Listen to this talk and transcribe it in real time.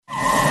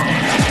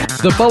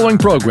The following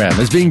program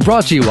is being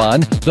brought to you on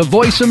the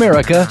Voice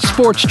America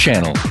Sports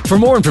Channel. For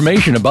more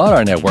information about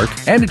our network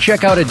and to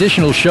check out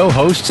additional show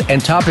hosts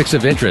and topics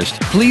of interest,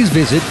 please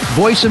visit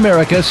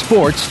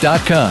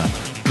voiceamericasports.com.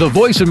 The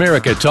Voice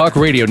America Talk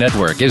Radio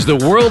Network is the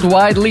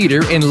worldwide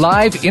leader in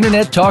live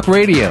Internet talk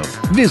radio.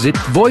 Visit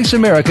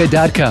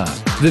voiceamerica.com.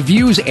 The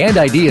views and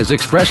ideas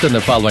expressed on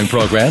the following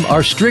program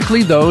are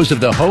strictly those of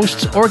the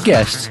hosts or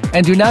guests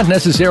and do not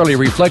necessarily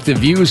reflect the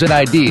views and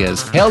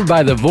ideas held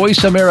by the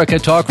Voice America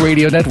Talk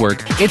Radio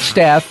Network, its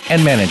staff,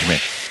 and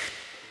management.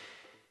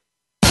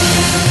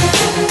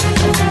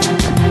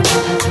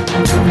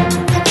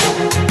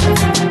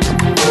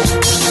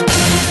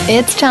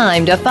 It's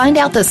time to find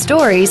out the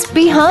stories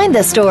behind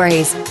the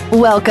stories.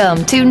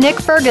 Welcome to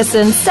Nick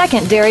Ferguson's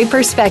Secondary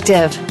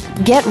Perspective.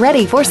 Get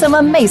ready for some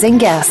amazing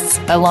guests,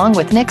 along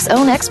with Nick's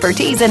own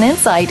expertise and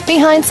insight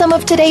behind some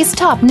of today's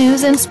top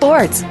news in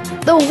sports.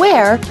 The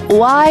where,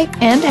 why,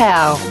 and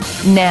how.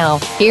 Now,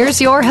 here's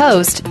your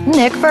host,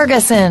 Nick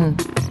Ferguson.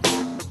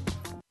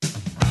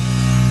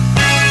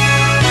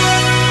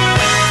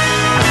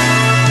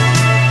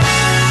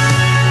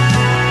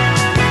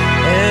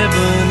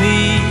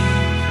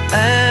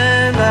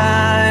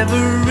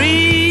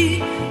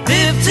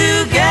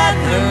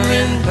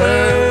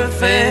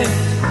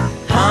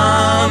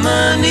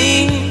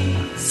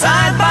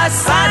 Side by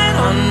side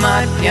on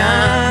my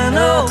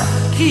piano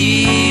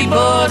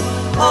keyboard.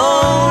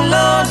 Oh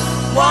Lord,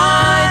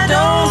 why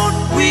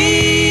don't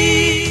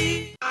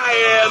we? I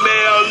am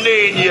El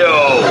Nino.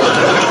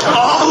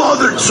 All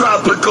other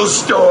tropical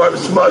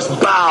storms must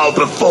bow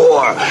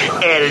before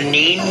El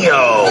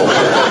Nino.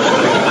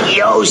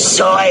 Yo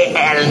soy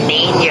El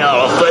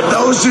Nino. For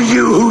those of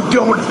you who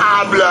don't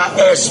habla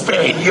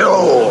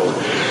español,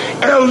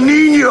 El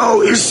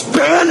Nino is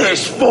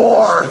Spanish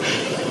for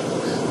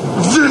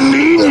the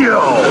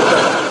Nino.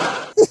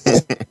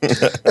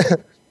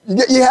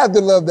 You have to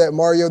love that,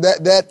 Mario.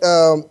 That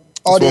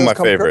audio one of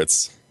my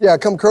favorites.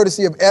 Come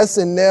courtesy of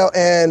SNL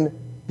and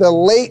the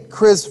late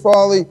Chris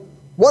Farley,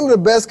 one of the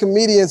best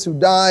comedians who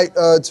died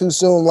too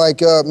soon, like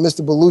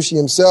Mr. Belushi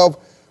himself.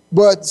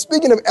 But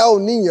speaking of El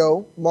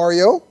Nino,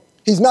 Mario,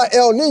 he's not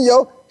El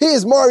Nino. He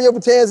is Mario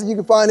Batanza. You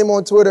can find him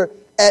on Twitter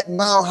at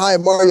Mile High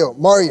Mario.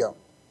 Mario,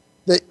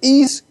 the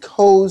East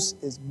Coast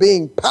is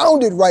being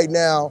pounded right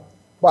now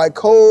by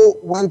cold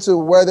winter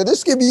weather.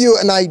 Just to give you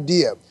an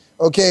idea,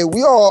 okay,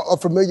 we all are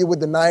familiar with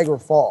the Niagara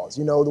Falls.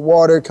 You know, the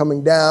water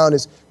coming down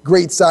is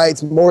great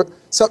sights.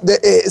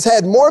 It's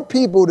had more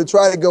people to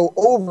try to go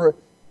over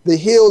the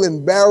hill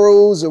in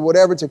barrels or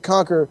whatever to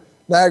conquer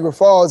Niagara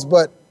Falls,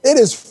 but it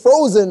is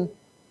frozen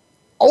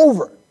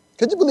over.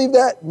 Could you believe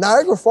that?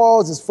 Niagara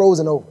Falls is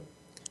frozen over.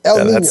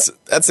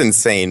 That's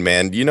insane,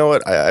 man. You know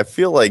what? I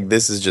feel like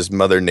this is just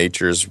Mother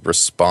Nature's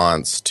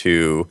response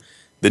to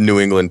the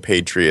New England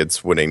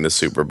Patriots winning the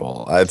Super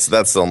Bowl. That's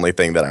the only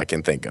thing that I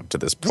can think of to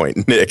this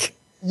point, Nick.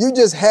 You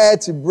just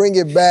had to bring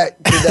it back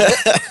to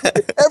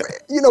that.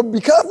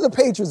 Because the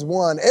Patriots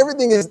won,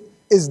 everything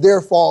is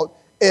their fault.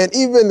 And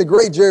even the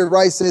great Jerry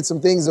Rice said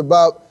some things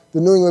about the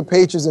New England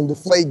Patriots and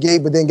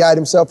Deflategate, but then got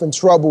himself in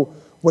trouble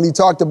when he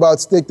talked about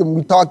stickum.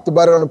 We talked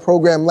about it on the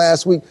program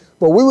last week.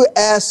 But we would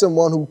ask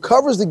someone who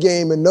covers the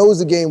game and knows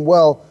the game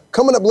well,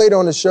 coming up later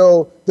on the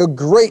show, the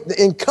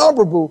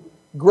incomparable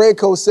Greg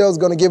Cosell is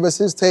going to give us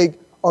his take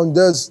on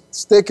does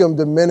stickum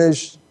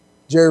diminish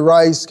Jerry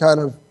Rice kind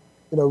of,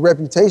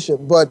 reputation.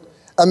 But,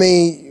 I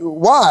mean,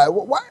 why?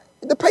 Why?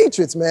 The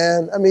Patriots,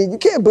 man. I mean, you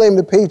can't blame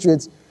the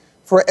Patriots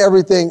for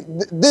everything.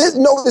 You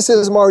know what this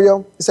is,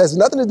 Mario? This has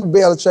nothing to do with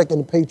Belichick and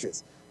the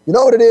Patriots. You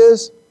know what it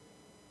is?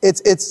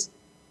 It's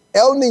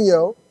El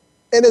Nino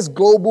and it's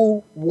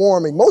global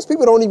warming. Most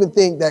people don't even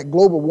think that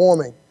global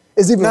warming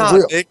is even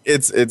real.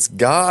 It's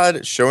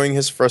God showing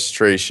his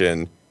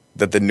frustration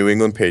that the New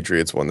England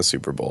Patriots won the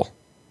Super Bowl.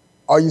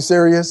 Are you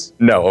serious?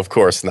 No, of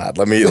course not.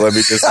 Let me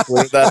just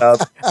clear that up.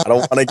 I don't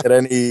want to get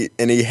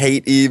any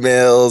hate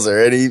emails or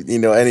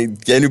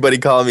anybody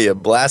calling me a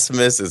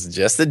blasphemous. It's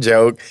just a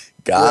joke.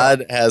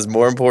 God has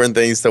more important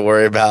things to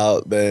worry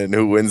about than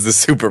who wins the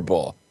Super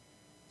Bowl.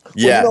 Well,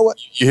 you know what?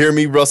 You hear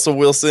me, Russell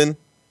Wilson?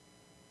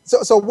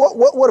 So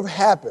what would have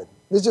happened?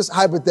 It's just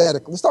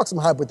hypothetical. Let's talk some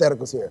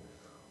hypotheticals here.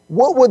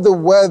 What would the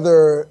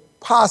weather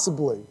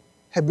possibly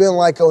have been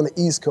like on the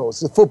East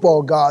Coast, the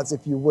football gods,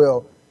 if you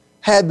will,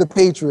 had the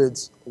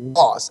Patriots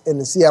lost and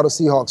the Seattle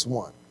Seahawks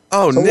won?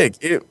 Oh, so Nick,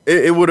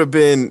 it would have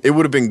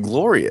been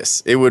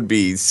glorious. It would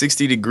be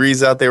 60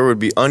 degrees out there. It would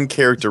be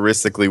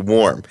uncharacteristically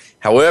warm.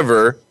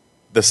 However,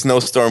 the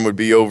snowstorm would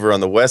be over on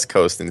the West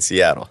Coast in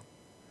Seattle.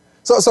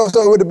 So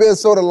it would have been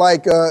sort of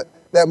like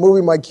that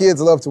movie my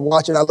kids love to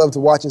watch and I love to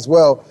watch as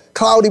well.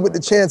 Cloudy with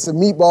the chance of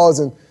meatballs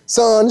and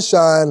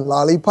sunshine,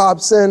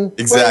 lollipops, and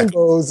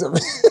rainbows.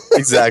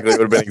 Exactly, it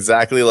would have been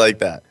exactly like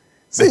that.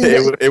 See,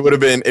 it would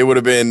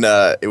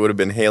have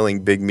been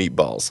hailing big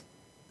meatballs.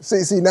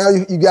 See, now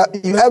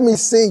you have me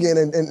singing,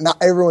 and not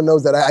everyone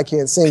knows that I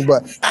can't sing,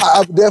 but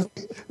I would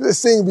definitely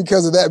sing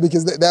because of that,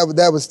 because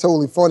that was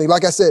totally funny.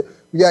 Like I said,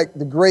 we got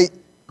the great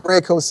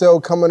Greg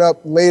Cosell coming up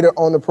later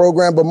on the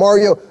program. But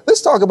Mario,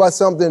 let's talk about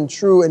something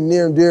true and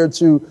near and dear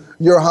to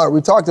your heart.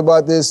 We talked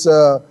about this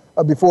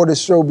before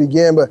this show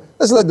began, but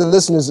let's let the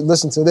listeners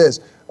listen to this.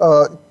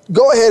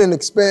 Go ahead and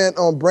expand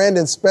on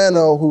Brandon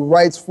Spano, who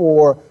writes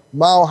for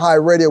Mile High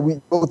Radio.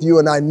 Both you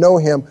and I know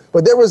him,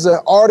 but there was an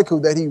article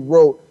that he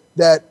wrote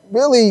that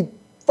really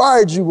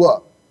fired you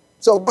up.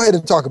 So go ahead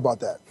and talk about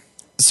that.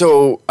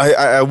 So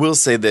I will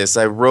say this.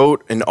 I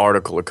wrote an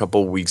article a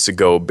couple weeks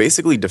ago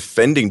basically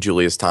defending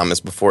Julius Thomas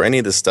before any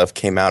of this stuff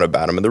came out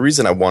about him. And the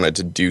reason I wanted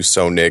to do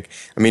so, Nick,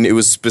 I mean, it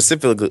was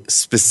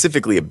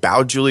specifically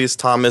about Julius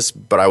Thomas,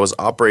 but I was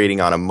operating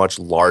on a much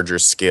larger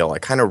scale. I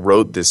kind of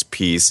wrote this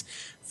piece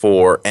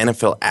for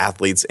NFL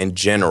athletes in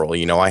general.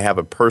 You know, I have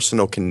a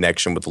personal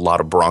connection with a lot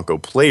of Bronco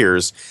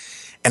players,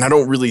 and I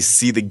don't really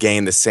see the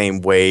game the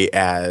same way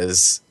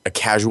as a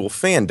casual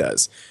fan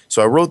does.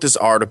 So I wrote this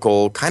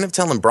article kind of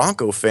telling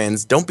Bronco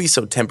fans, don't be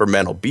so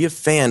temperamental. Be a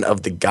fan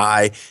of the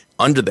guy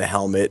under the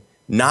helmet,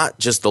 not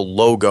just the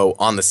logo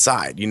on the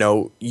side. You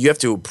know, you have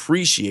to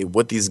appreciate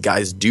what these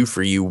guys do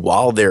for you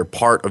while they're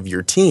part of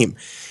your team.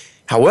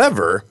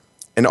 However,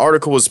 an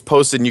article was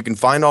posted, and you can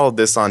find all of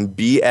this on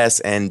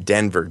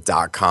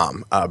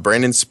bsndenver.com.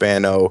 Brandon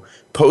Spano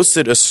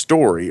posted a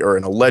story, or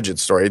an alleged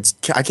story.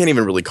 I can't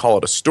even really call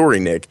it a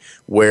story, Nick,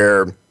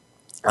 where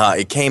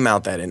it came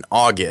out that in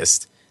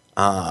August,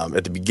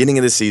 at the beginning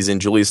of the season,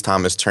 Julius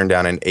Thomas turned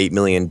down an $8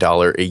 million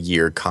a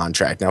year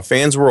contract. Now,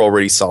 fans were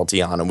already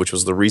salty on him, which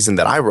was the reason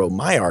that I wrote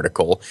my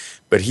article.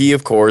 But he,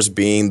 of course,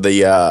 being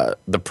the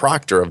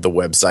proctor of the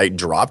website,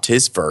 dropped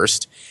his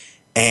first,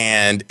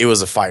 and it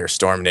was a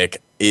firestorm,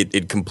 Nick.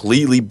 It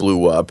completely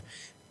blew up.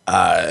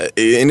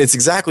 And it's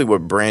exactly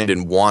what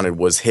Brandon wanted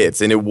was hits.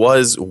 And it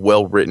was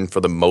well written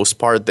for the most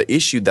part. The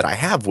issue that I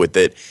have with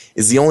it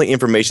is the only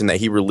information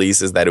that he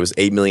released is that it was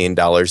 $8 million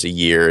a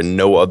year and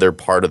no other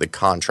part of the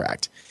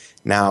contract.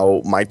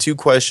 Now, my two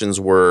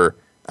questions were,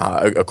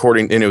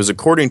 according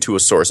to a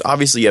source.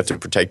 Obviously, you have to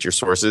protect your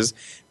sources.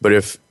 But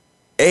if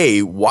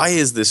A, why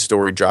is this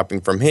story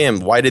dropping from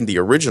him? Why didn't the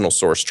original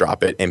source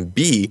drop it? And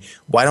B,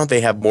 why don't they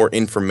have more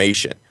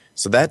information?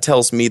 So that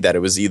tells me that it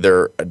was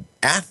either an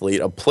athlete,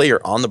 a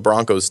player on the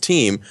Broncos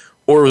team,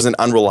 or it was an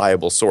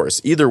unreliable source.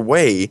 Either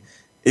way,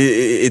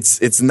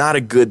 it's not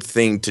a good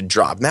thing to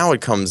drop. Now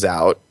it comes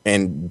out,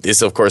 and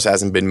this, of course,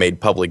 hasn't been made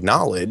public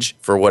knowledge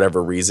for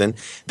whatever reason,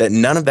 that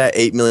none of that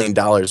 $8 million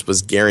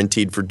was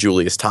guaranteed for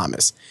Julius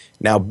Thomas.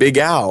 Now, Alfred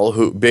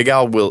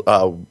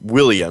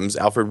Williams,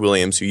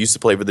 who used to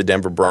play for the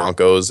Denver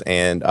Broncos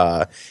and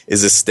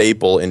is a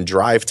staple in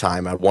drive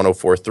time at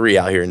 104.3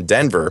 out here in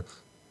Denver,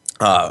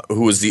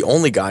 who was the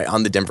only guy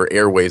on the Denver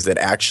airwaves that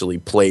actually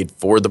played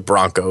for the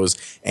Broncos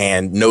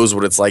and knows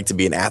what it's like to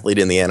be an athlete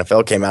in the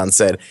NFL, came out and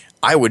said,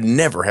 I would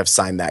never have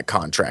signed that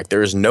contract.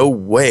 There is no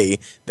way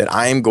that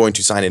I am going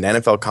to sign an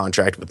NFL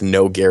contract with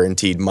no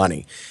guaranteed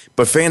money.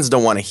 But fans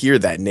don't want to hear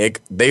that, Nick.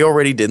 They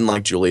already didn't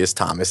like Julius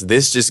Thomas.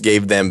 This just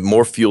gave them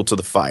more fuel to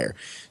the fire.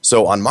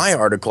 So on my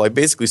article, I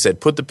basically said,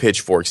 put the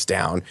pitchforks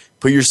down,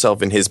 put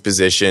yourself in his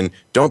position,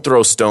 don't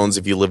throw stones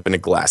if you live in a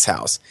glass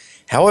house.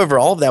 However,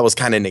 all of that was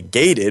kind of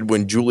negated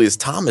when Julius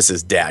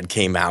Thomas's dad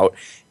came out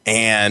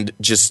and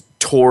just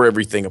tore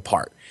everything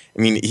apart.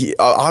 I mean,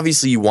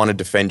 obviously you want to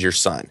defend your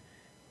son.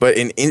 But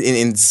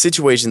in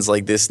situations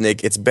like this,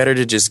 Nick, it's better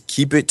to just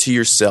keep it to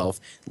yourself.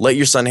 Let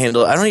your son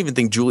handle it. I don't even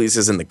think Julius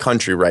is in the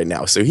country right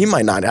now, so he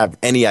might not have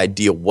any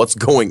idea what's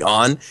going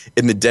on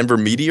in the Denver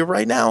media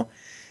right now.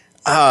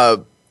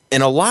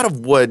 And a lot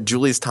of what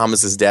Julius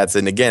Thomas's dad said,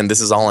 and again, this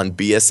is all on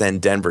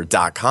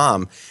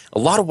bsndenver.com, a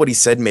lot of what he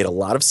said made a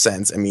lot of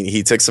sense. I mean,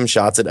 he took some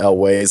shots at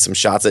Elway, some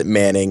shots at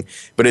Manning,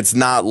 but it's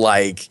not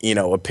like, you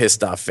know, a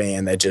pissed off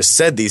fan that just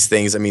said these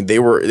things. I mean,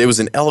 it was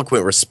an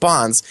eloquent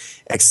response,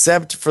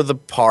 except for the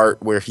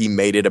part where he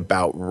made it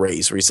about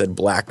race, where he said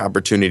black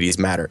opportunities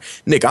matter.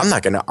 Nick, I'm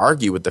not going to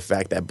argue with the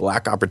fact that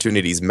black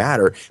opportunities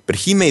matter, but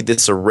he made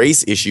this a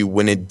race issue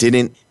when it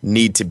didn't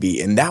need to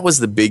be. And that was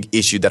the big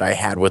issue that I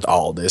had with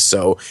all this.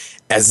 So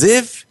as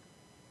if,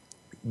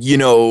 you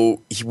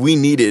know, we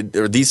needed,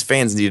 or these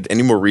fans needed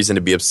any more reason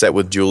to be upset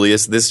with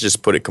Julius, this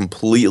just put it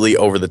completely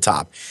over the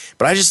top.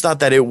 But I just thought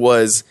that it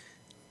was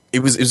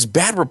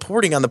bad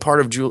reporting on the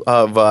part of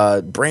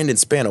Brandon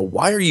Spano.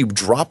 Why are you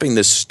dropping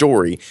this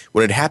story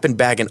when it happened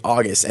back in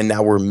August and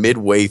now we're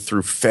midway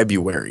through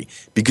February?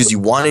 Because you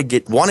wanted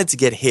to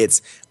get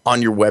hits on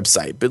your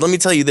website. But let me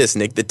tell you this,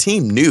 Nick, the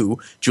team knew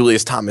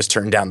Julius Thomas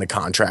turned down the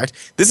contract.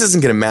 This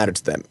isn't going to matter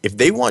to them. If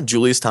they want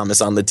Julius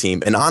Thomas on the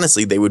team, and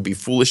honestly, they would be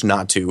foolish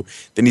not to,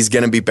 then he's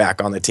going to be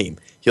back on the team.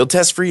 He'll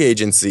test free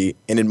agency,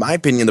 and in my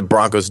opinion, the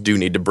Broncos do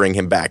need to bring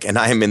him back, and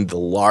I am in the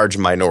large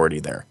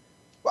minority there.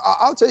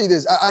 I'll tell you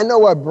this. I know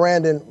why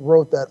Brandon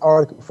wrote that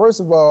article.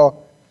 First of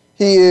all,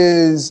 he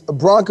is a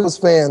Broncos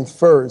fan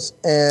first.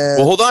 And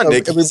well, hold on,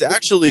 Nick. He's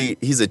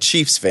a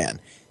Chiefs fan.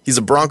 He's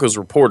a Broncos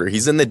reporter.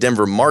 He's in the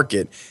Denver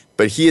market,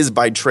 but he is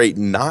by trait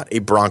not a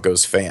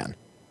Broncos fan.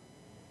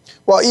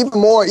 Well,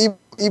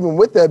 even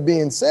with that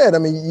being said, I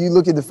mean, you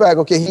look at the fact,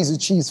 okay, he's a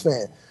Chiefs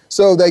fan.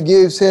 So that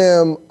gives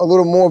him a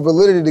little more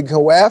validity to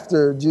go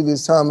after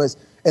Julius Thomas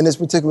in this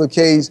particular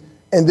case.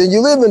 And then you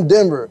live in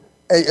Denver,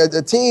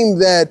 a team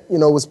that,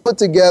 was put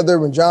together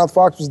when John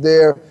Fox was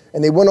there,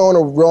 and they went on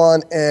a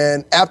run.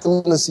 And after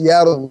losing to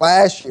Seattle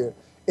last year,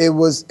 it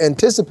was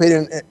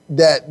anticipated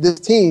that this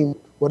team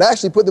would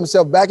actually put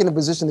themselves back in a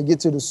position to get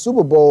to the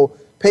Super Bowl.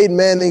 Peyton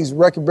Manning's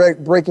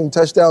record-breaking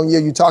touchdown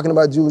year, you're talking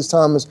about Julius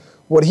Thomas,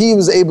 what he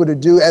was able to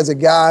do as a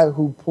guy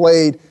who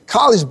played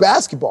college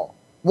basketball.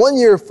 1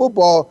 year of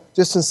football,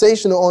 just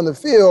sensational on the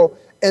field,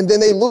 and then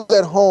they lose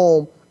at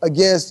home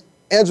against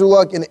Andrew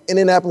Luck and the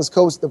Indianapolis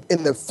Colts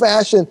in the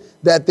fashion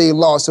that they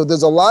lost. So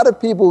there's a lot of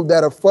people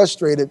that are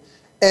frustrated,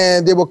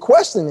 and they were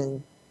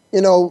questioning,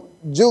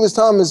 Julius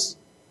Thomas,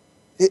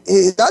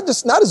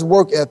 not his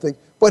work ethic,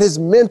 but his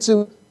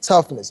mental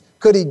toughness.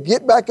 Could he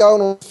get back out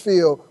on the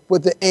field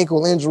with the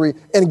ankle injury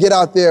and get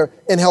out there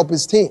and help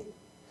his team?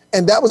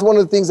 And that was one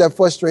of the things that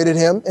frustrated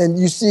him. And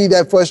you see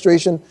that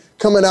frustration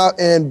coming out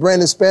in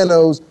Brandon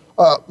Spano's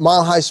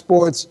Mile High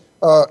Sports,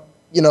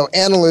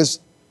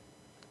 analyst.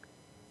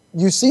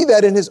 You see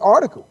that in his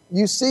article.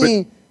 You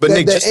see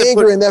Nick, that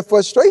anger and that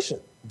frustration.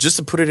 Just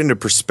to put it into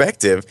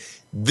perspective,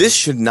 this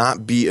should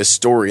not be a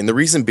story. And the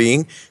reason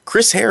being,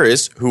 Chris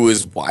Harris, who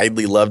is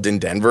widely loved in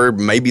Denver,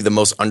 maybe the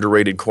most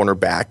underrated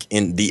cornerback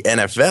in the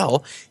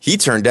NFL, he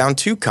turned down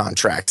 2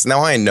 contracts.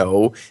 Now, I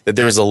know that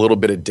there's a little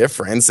bit of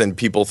difference, and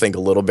people think a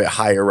little bit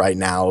higher right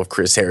now of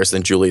Chris Harris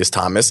than Julius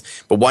Thomas.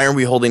 But why aren't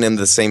we holding them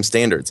to the same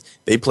standards?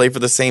 They play for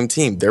the same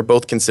team. They're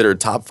both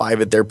considered top 5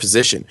 at their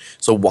position.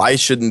 So why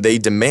shouldn't they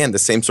demand the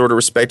same sort of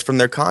respect from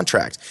their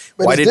contract?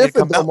 But why didn't it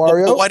come out,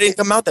 Mario? Why didn't it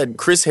come out that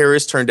Chris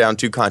Harris turned down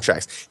 2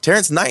 contracts?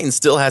 Terrence Knighton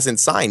still hasn't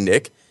signed,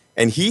 Nick,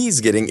 and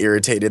he's getting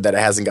irritated that it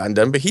hasn't gotten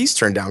done, but he's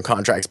turned down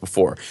contracts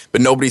before.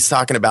 But nobody's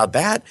talking about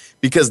that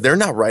because they're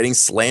not writing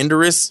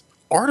slanderous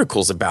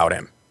articles about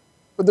him.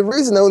 But the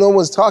reason no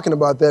one's talking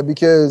about that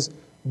because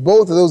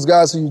both of those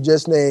guys who you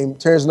just named,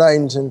 Terrence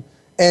Knighton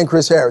and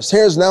Chris Harris.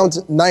 Terrence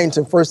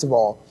Knighton, first of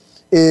all,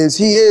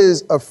 he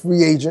is a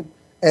free agent,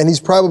 and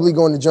he's probably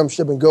going to jump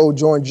ship and go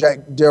join Jack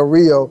Del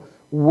Rio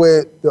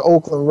with the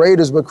Oakland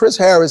Raiders. But Chris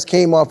Harris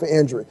came off an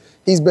injury.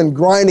 He's been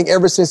grinding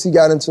ever since he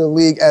got into the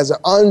league as an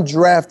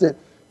undrafted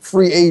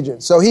free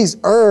agent. So he's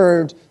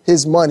earned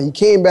his money. He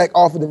came back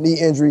off of the knee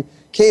injury,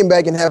 came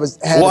back and had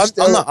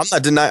I'm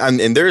not denying,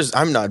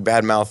 I'm not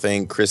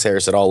bad-mouthing Chris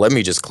Harris at all. Let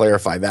me just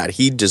clarify that.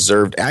 He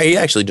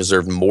actually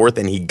deserved more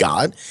than he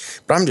got.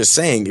 But I'm just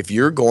saying, if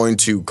you're going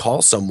to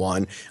call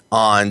someone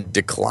on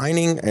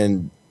declining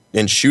and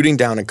shooting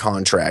down a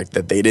contract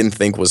that they didn't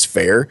think was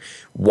fair,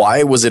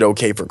 why was it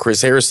okay for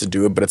Chris Harris to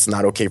do it, but it's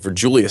not okay for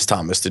Julius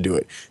Thomas to do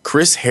it?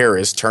 Chris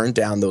Harris turned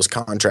down those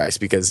contracts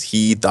because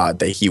he thought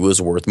that he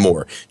was worth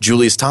more.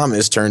 Julius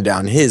Thomas turned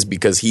down his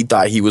because he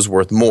thought he was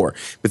worth more.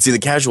 But see, the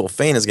casual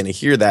fan is going to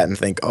hear that and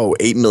think, oh,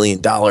 $8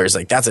 million,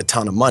 like that's a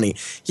ton of money.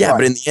 Yeah, right.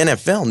 But in the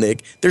NFL,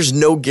 Nick, there's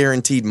no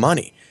guaranteed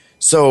money.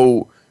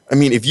 So I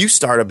mean, if you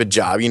start up a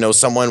job,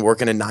 someone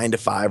working a 9 to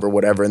 5 or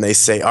whatever, and they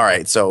say, all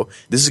right, so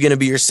this is going to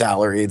be your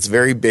salary. It's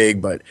very big,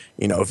 but,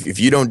 if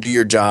you don't do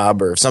your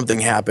job or if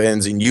something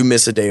happens and you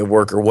miss a day of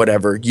work or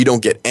whatever, you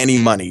don't get any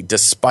money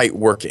despite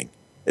working.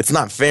 It's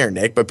not fair,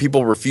 Nick, but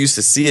people refuse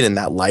to see it in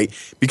that light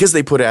because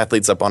they put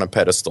athletes up on a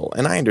pedestal.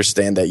 And I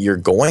understand that you're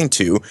going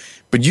to,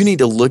 but you need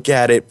to look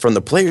at it from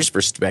the player's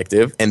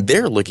perspective, and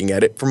they're looking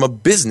at it from a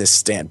business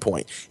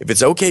standpoint. If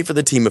it's okay for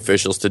the team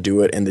officials to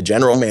do it and the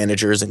general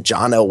managers and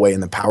John Elway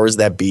and the powers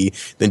that be,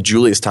 then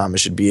Julius Thomas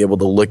should be able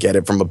to look at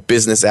it from a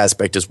business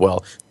aspect as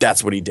well.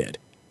 That's what he did.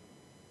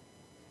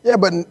 Yeah,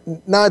 but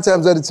 9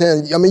 times out of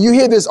 10, you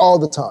hear this all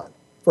the time,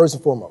 first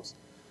and foremost.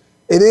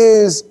 It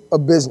is a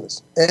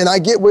business. And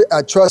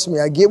trust me,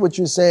 I get what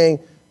you're saying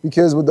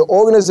because what the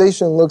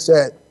organization looks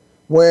at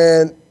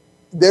when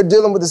they're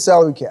dealing with the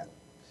salary cap,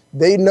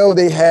 they know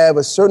they have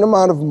a certain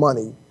amount of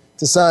money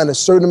to sign a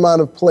certain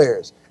amount of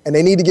players. And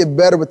they need to get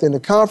better within the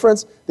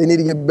conference. They need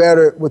to get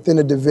better within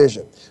the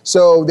division.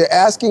 So they're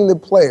asking the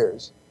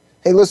players,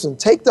 hey, listen,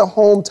 take the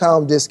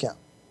hometown discount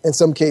in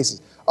some cases.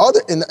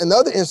 In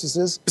other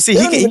instances, see,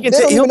 he'll take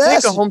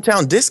a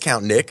hometown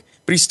discount, Nick.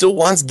 But he still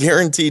wants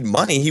guaranteed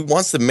money. He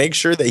wants to make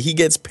sure that he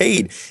gets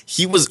paid.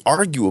 He was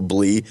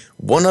arguably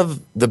one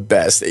of the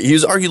best. He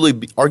was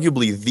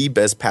arguably the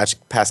best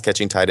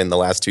pass-catching tight end in the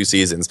last 2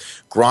 seasons.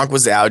 Gronk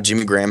was out.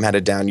 Jimmy Graham had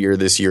a down year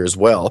this year as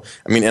well.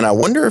 And I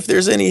wonder if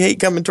there's any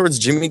hate coming towards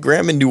Jimmy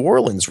Graham in New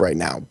Orleans right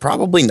now.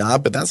 Probably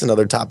not, but that's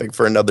another topic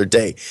for another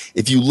day.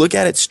 If you look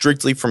at it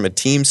strictly from a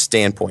team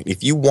standpoint,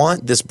 if you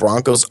want this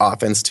Broncos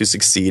offense to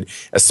succeed,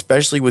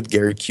 especially with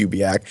Gary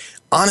Kubiak,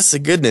 honest to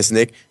goodness,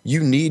 Nick,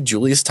 you need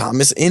Julius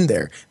Thomas in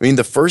there.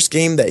 The first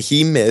game that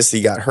he missed,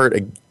 he got hurt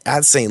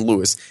at St.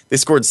 Louis. They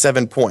scored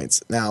 7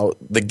 points. Now,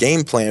 the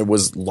game plan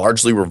was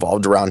largely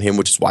revolved around him,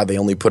 which is why they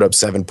only put up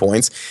 7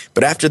 points.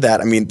 But after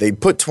that, they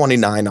put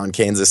 29 on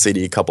Kansas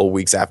City a couple of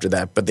weeks after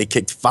that, but they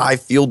kicked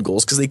 5 field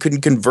goals because they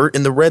couldn't convert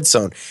in the red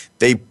zone.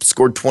 They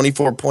scored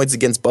 24 points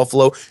against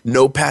Buffalo,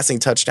 no passing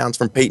touchdowns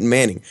from Peyton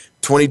Manning.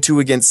 22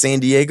 against San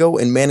Diego,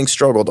 and Manning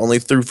struggled, only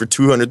threw for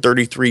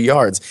 233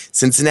 yards.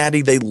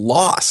 Cincinnati, they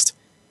lost.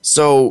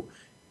 So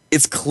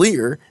it's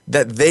clear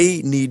that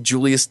they need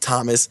Julius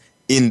Thomas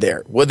in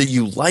there, whether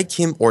you like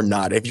him or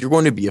not. If you're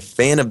going to be a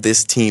fan of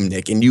this team,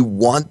 Nick, and you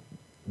want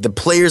the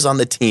players on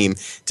the team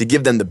to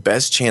give them the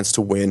best chance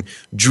to win,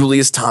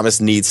 Julius Thomas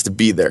needs to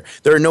be there.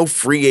 There are no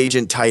free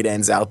agent tight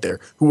ends out there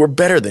who are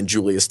better than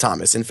Julius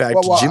Thomas. In fact,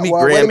 Jimmy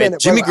Graham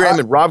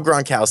and Rob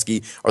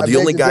Gronkowski are the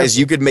only guys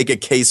you could make a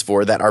case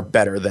for that are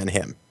better than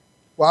him.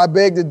 Well, I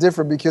beg to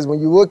differ, because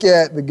when you look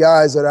at the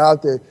guys that are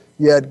out there,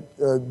 you had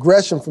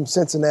Gresham from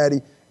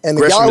Cincinnati, and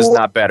the Gresham guy is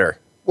not better.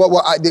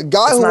 The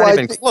guy it's who not I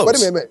even think, close. Wait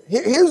a minute.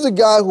 Here's a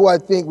guy who I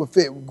think would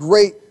fit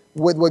great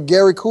with what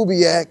Gary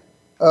Kubiak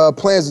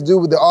plans to do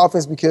with the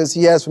offense, because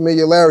he has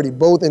familiarity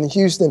both in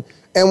Houston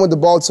and with the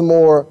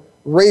Baltimore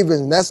Ravens,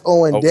 and that's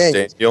Owen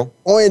Daniels.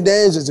 Owen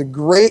Daniels is a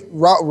great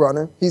route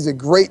runner. He's a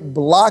great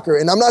blocker,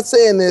 and I'm not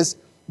saying this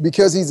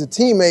because he's a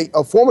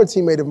former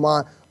teammate of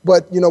mine,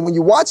 but when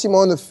you watch him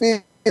on the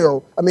field,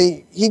 I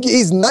mean,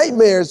 he's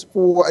nightmares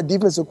for a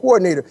defensive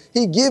coordinator.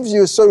 He gives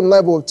you a certain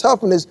level of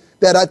toughness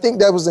that I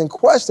think that was in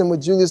question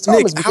with Julius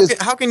Thomas.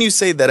 Nick, how can you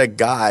say that a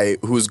guy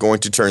who's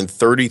going to turn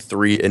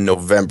 33 in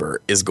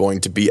November is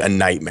going to be a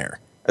nightmare,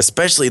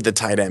 especially at the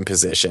tight end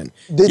position?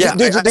 I agree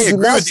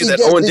with you that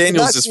Owen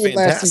Daniels is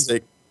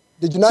fantastic.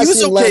 Did you not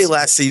see him okay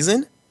last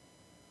season?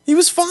 He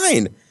was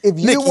fine. Last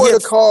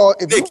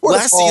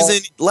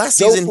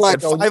season he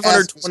had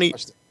 520.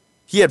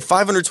 He had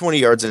 520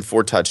 yards and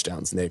 4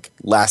 touchdowns, Nick,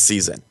 last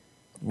season.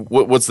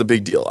 What's the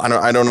big deal? I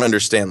don't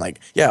understand.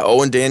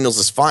 Owen Daniels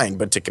is fine,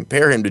 but to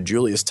compare him to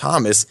Julius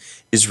Thomas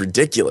is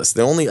ridiculous.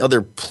 The only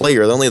other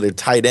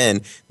tight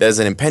end that is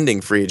an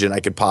impending free agent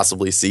I could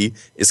possibly see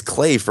is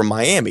Clay from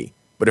Miami.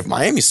 But if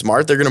Miami's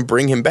smart, they're going to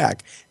bring him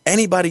back.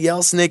 Anybody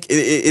else, Nick,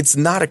 it's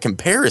not a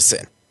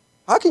comparison.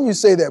 How can you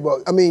say that?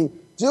 Well, I mean,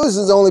 Julius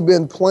has only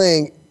been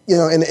playing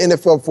in the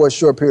NFL for a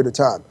short period of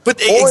time. But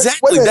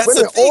exactly, that's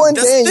the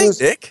thing,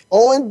 Nick.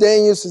 Owen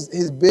Daniels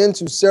has been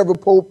to several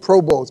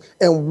Pro Bowls,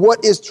 and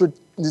what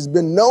has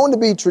been known to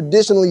be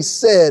traditionally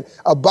said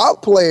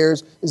about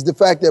players is the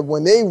fact that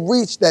when they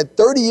reach that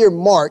 30-year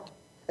mark,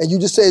 and you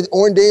just said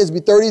Owen Daniels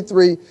be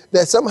 33,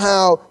 that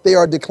somehow they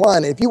are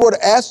declining. If you were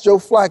to ask Joe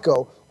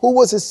Flacco who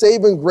was his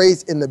saving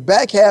grace in the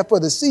back half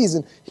of the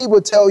season, he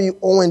will tell you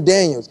Owen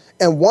Daniels.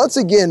 And once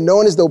again,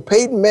 known as though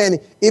Peyton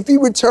Manning, if he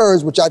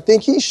returns, which I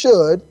think he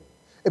should,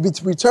 if he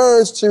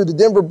returns to the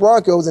Denver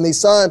Broncos and they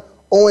sign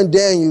Owen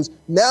Daniels,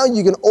 now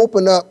you can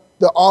open up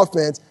the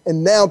offense,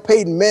 and now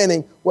Peyton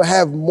Manning will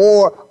have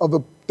more of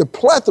the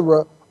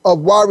plethora of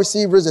wide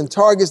receivers and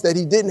targets that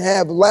he didn't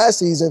have last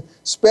season,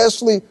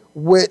 especially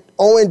with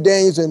Owen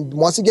Daniels. And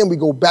once again, we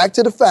go back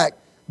to the fact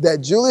that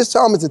Julius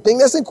Thomas, the thing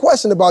that's in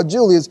question about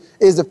Julius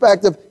is the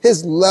fact of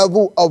his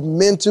level of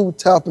mental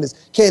toughness.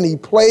 Can he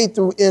play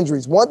through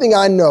injuries? One thing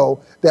I know,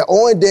 that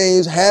Owen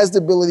Daniels has the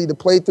ability to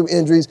play through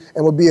injuries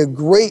and will be a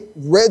great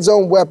red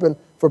zone weapon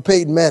for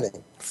Peyton Manning.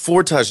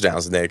 4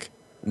 touchdowns, Nick.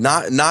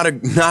 Not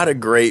a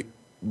great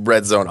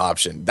red zone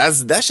option.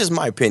 That's just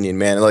my opinion,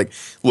 man.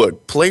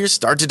 Look, players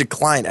start to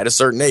decline at a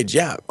certain age.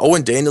 Yeah,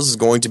 Owen Daniels is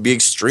going to be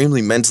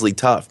extremely mentally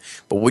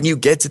tough. But when you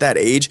get to that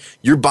age,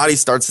 your body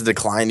starts to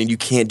decline and you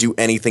can't do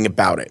anything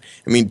about it.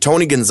 I mean,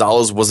 Tony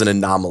Gonzalez was an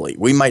anomaly.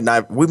 We might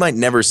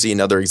never see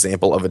another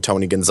example of a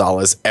Tony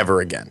Gonzalez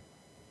ever again.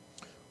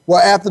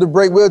 Well, after the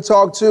break, we'll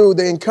talk to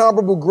the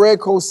incomparable Greg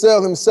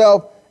Cosell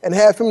himself and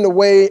have him to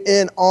weigh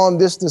in on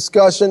this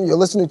discussion. You're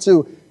listening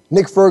to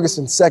Nick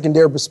Ferguson's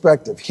Secondary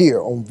Perspective here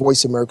on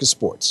Voice America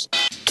Sports.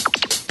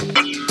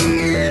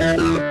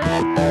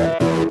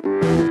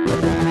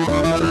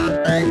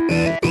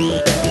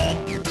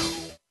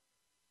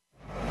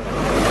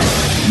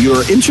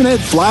 Your internet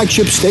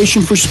flagship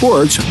station for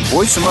sports,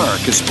 Voice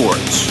America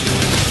Sports.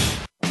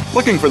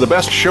 Looking for the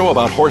best show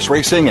about horse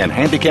racing and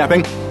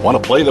handicapping? Want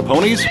to play the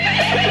ponies?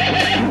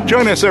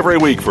 Join us every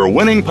week for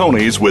Winning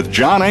Ponies with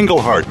John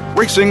Englehart,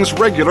 racing's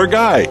regular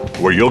guy,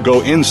 where you'll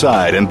go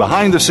inside and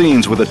behind the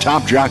scenes with the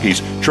top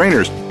jockeys,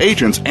 trainers,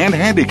 agents, and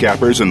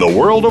handicappers in the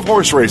world of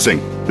horse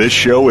racing. This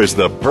show is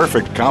the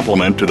perfect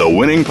complement to the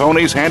Winning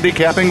Ponies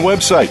handicapping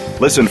website.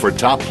 Listen for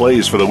top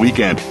plays for the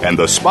weekend and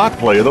the spot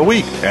play of the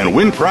week, and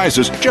win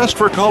prizes just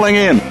for calling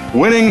in.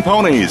 Winning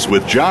Ponies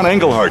with John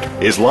Englehart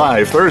is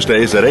live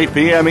Thursdays at 8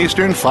 p.m.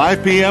 Eastern,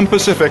 5 p.m.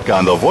 Pacific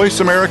on the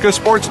Voice America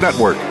Sports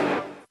Network.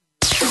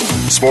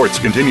 Sports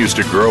continues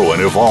to grow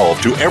and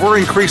evolve to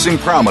ever-increasing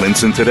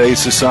prominence in today's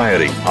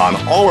society. On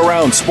All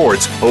Around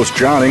Sports, host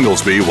John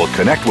Inglesby will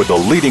connect with the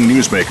leading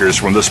newsmakers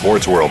from the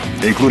sports world,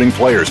 including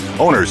players,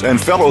 owners, and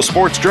fellow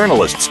sports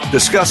journalists,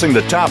 discussing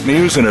the top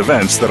news and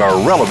events that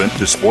are relevant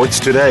to sports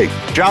today.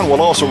 John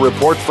will also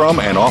report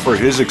from and offer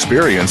his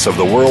experience of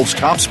the world's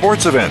top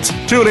sports events.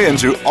 Tune in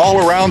to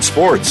All Around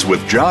Sports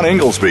with John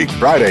Inglesby,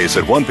 Fridays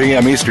at 1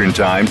 p.m. Eastern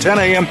Time, 10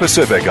 a.m.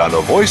 Pacific on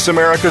the Voice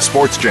America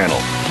Sports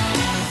Channel.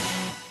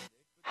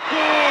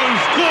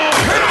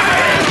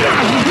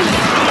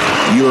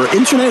 Your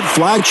internet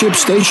flagship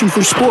station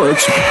for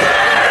sports,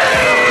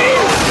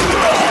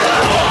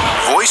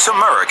 Voice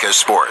America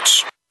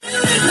Sports.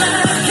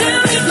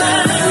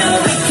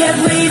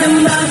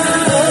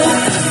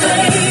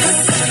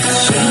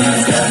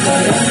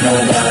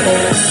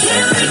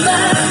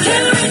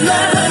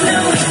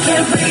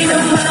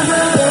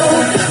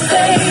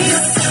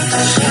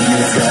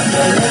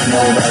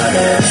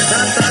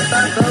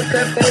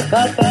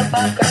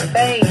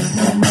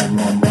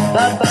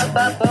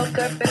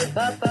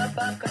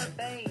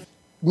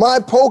 My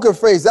poker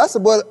face, that's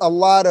what a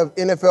lot of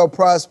NFL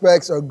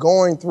prospects are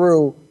going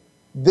through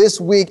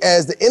this week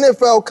as the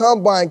NFL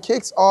Combine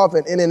kicks off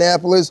in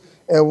Indianapolis,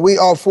 and we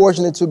are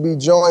fortunate to be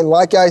joined,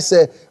 like I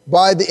said,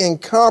 by the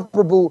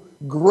incomparable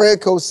Greg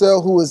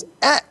Cosell, who is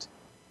at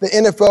the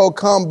NFL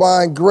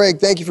Combine. Greg,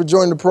 thank you for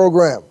joining the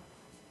program.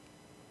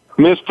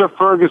 Mr.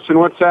 Ferguson,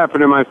 what's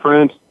happening, my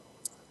friend?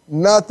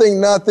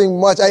 Nothing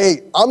much.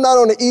 I'm not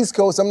on the East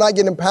Coast. I'm not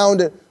getting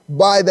pounded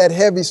by that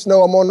heavy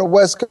snow. I'm on the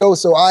West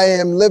Coast, so I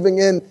am living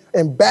in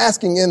and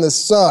basking in the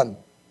sun.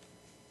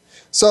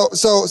 So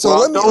it's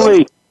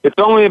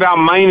only about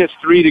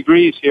 -3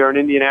 degrees here in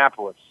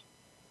Indianapolis.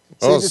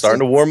 Oh, it's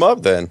starting to warm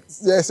up then.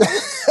 Yes.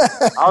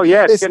 Oh,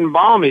 yeah, it's getting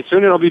balmy.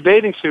 Soon it'll be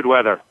bathing suit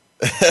weather.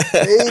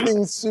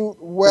 Bathing suit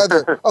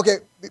weather. Okay,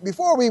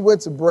 before we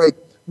went to break,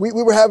 we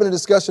were having a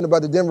discussion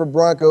about the Denver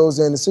Broncos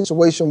and the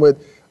situation with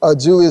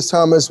Julius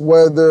Thomas,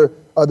 whether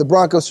the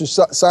Broncos should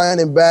sign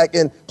him back.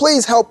 And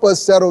please help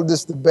us settle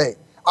this debate.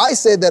 I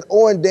said that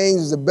Owen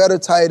Daniels is a better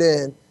tight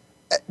end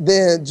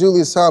than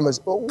Julius Thomas.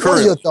 What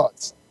are your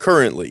thoughts?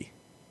 Currently.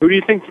 Who do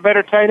you think's a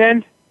better tight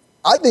end?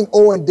 I think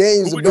Owen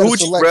Daniels is a better Who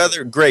would you selection.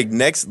 rather, Greg,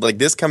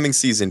 this coming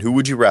season, who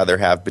would you rather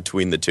have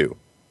between the two?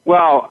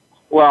 Well,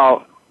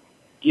 Owen,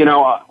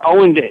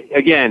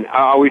 again,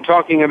 are we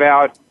talking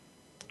about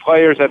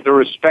players at the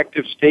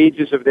respective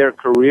stages of their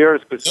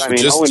careers? Because,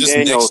 Owen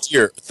Daniels, next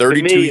year,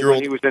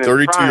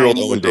 32-year-old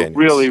Owen Daniels. A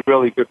really,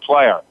 really good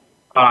player.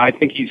 I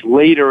think he's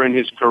later in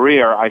his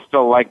career. I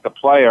still like the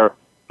player.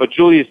 But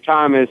Julius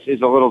Thomas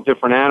is a little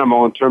different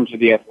animal in terms of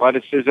the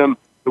athleticism,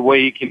 the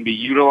way he can be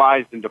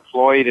utilized and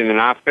deployed in an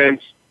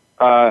offense.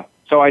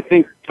 So I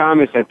think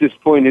Thomas, at this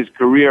point in his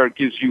career,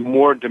 gives you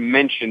more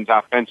dimensions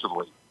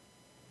offensively.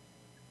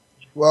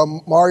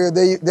 Well, Mario,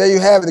 there you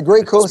have it. The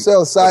great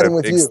Cosell siding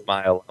with you. Big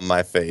smile on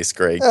my face,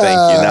 Greg. Thank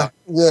you. Now,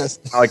 yes.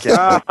 I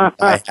can't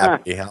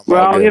be happy.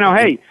 Well,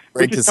 hey,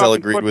 Greg Cosell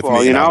agreed with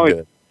football, me, and I'm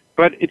good.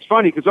 But it's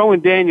funny because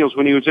Owen Daniels,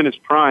 when he was in his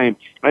prime,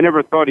 I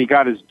never thought he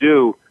got his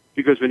due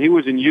because when he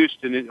was in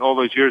Houston all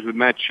those years with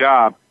Matt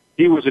Schaub,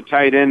 he was a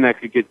tight end that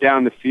could get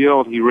down the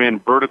field. He ran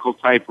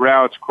vertical-type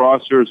routes,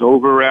 crossers,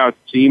 over routes,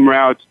 seam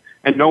routes,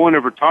 and no one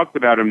ever talked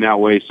about him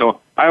that way. So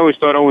I always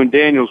thought Owen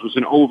Daniels was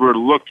an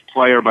overlooked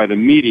player by the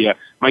media.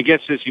 My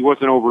guess is he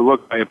wasn't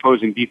overlooked by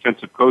opposing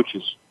defensive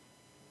coaches.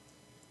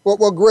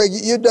 Well, Greg,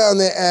 you're down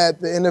there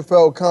at the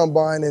NFL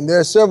Combine, and there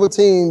are several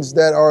teams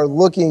that are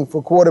looking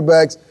for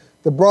quarterbacks.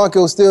 The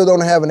Broncos still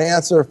don't have an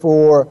answer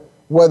for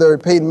whether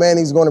Peyton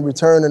Manning's going to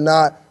return or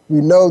not.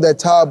 We know that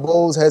Todd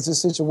Bowles has a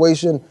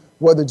situation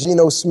whether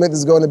Geno Smith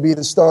is going to be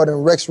the starter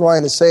and Rex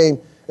Ryan the same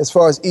as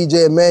far as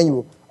E.J.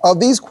 Manuel. Of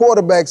these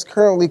quarterbacks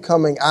currently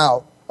coming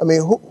out, I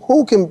mean,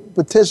 who can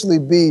potentially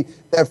be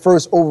that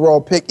first overall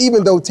pick,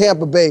 even though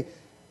Tampa Bay,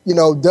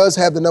 does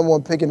have the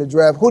 #1 pick in the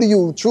draft? Who do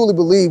you truly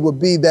believe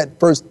would be that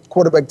first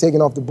quarterback taken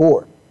off the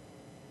board?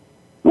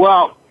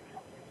 Well,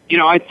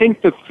 I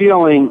think the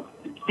feeling,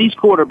 these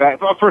quarterbacks,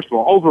 well, first of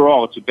all,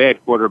 overall, it's a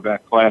bad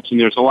quarterback class, and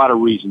there's a lot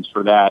of reasons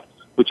for that,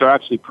 which are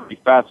actually pretty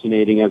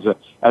fascinating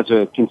as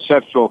a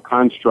conceptual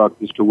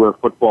construct as to where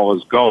football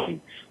is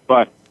going.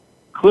 But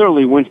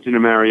clearly, Winston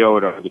and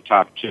Mariota are the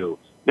top two.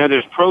 Now,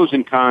 there's pros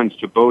and cons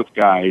to both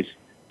guys,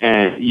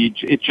 and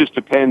it just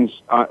depends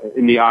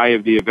in the eye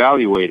of the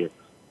evaluator.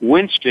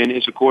 Winston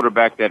is a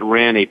quarterback that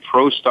ran a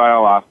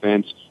pro-style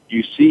offense.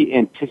 You see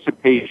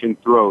anticipation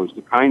throws,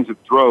 the kinds of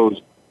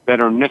throws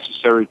that are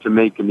necessary to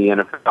make in the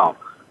NFL.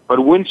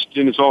 But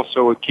Winston is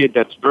also a kid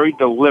that's very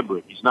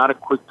deliberate. He's not a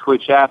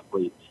quick-twitch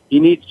athlete. He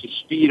needs to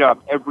speed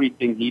up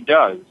everything he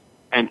does.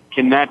 And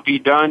can that be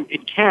done?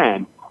 It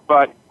can.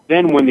 But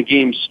then when the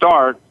games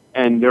start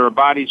and there are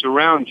bodies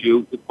around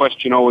you, the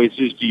question always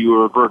is, do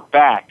you revert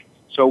back?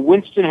 So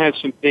Winston has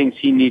some things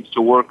he needs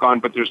to work on,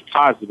 but there's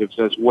positives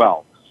as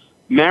well.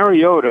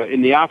 Mariota,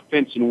 in the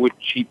offense in which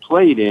he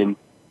played in,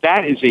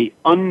 that is a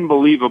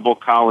unbelievable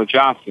college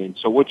offense.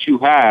 So what you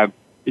have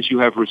is you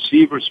have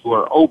receivers who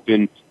are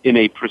open in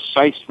a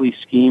precisely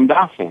schemed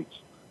offense.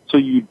 So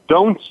you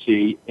don't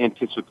see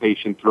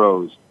anticipation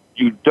throws.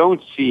 You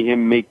don't see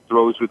him make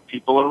throws with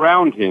people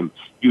around him.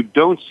 You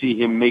don't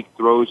see him make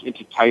throws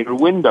into tighter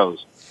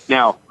windows.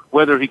 Now,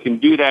 whether he can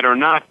do that or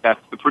not, that's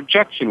the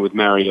projection with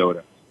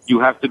Mariota. You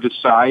have to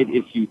decide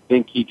if you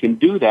think he can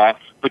do that,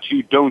 but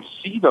you don't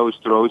see those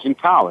throws in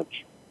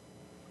college.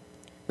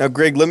 Now,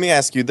 Greg, let me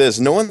ask you this.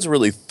 No one's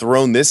really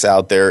thrown this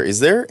out there. Is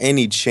there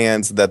any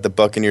chance that the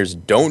Buccaneers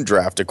don't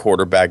draft a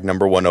quarterback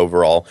 #1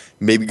 overall,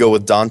 maybe go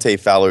with Dante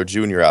Fowler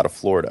Jr. out of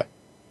Florida?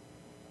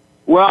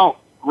 Well,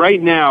 right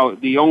now,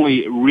 the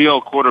only real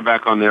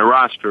quarterback on their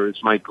roster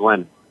is Mike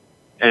Glennon.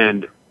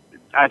 And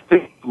I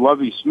think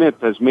Lovie Smith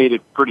has made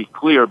it pretty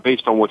clear,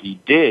 based on what he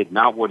did,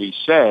 not what he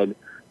said,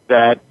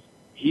 that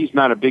he's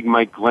not a big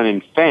Mike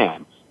Glennon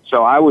fan.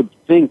 So I would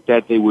think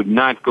that they would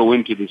not go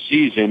into the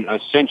season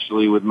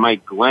essentially with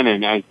Mike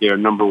Glennon as their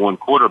 #1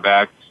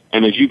 quarterback.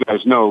 And as you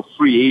guys know,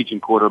 free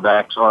agent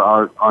quarterbacks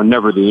are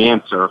never the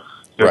answer.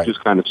 They're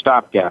just kind of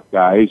stopgap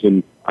guys,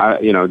 and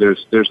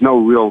there's no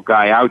real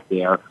guy out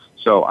there.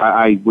 So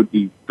I would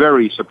be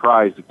very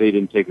surprised if they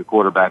didn't take a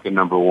quarterback at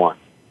number one.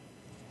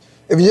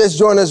 If you just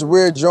joined us,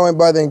 we're joined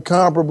by the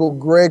incomparable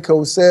Greg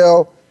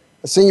Cosell,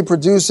 a senior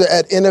producer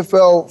at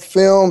NFL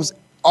Films,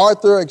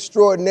 author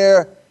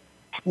extraordinaire.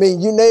 I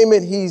mean, you name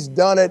it, he's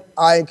done it.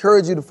 I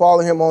encourage you to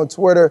follow him on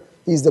Twitter.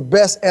 He's the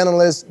best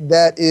analyst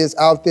that is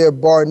out there,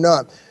 bar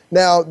none.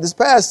 Now, this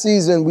past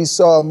season, we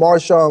saw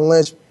Marshawn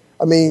Lynch,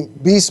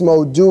 beast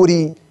mode, do what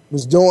he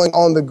was doing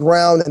on the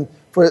ground. And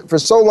for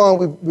so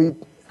long, we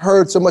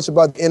heard so much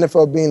about the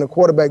NFL being a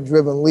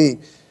quarterback-driven league.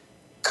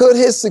 Could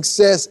his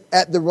success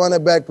at the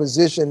running back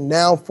position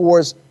now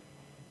force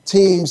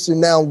teams to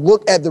now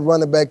look at the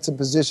running back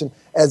position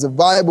as a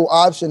viable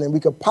option, and we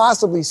could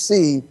possibly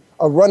see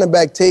a running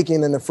back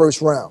taken in the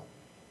first round?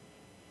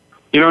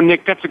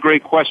 Nick, that's a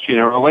great question.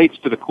 It relates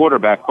to the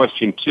quarterback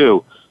question,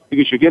 too,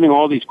 because you're getting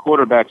all these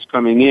quarterbacks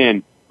coming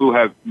in who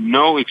have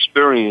no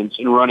experience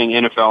in running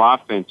NFL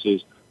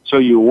offenses. So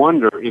you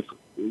wonder if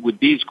with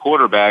these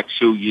quarterbacks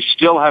who you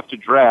still have to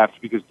draft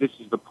because this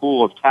is the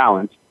pool of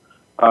talent,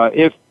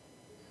 if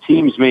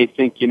teams may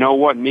think, you know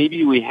what,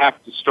 maybe we have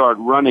to start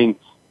running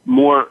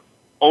more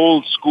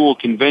old-school,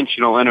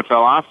 conventional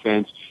NFL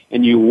offense,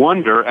 and you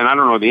wonder, and I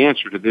don't know the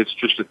answer to this,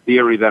 just a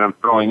theory that I'm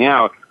throwing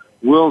out,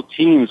 will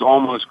teams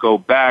almost go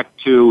back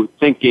to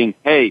thinking,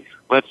 hey,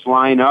 let's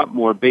line up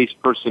more base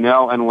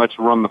personnel and let's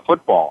run the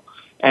football?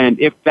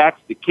 And if that's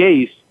the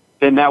case,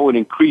 then that would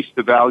increase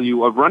the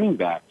value of running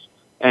backs.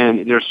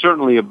 And there's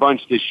certainly a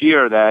bunch this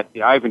year that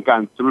I haven't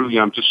gotten through.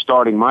 I'm just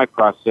starting my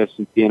process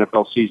since the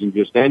NFL season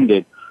just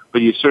ended.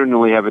 But you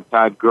certainly have a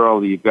Todd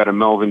Gurley, you've got a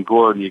Melvin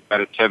Gordon, you've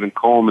got a Tevin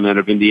Coleman out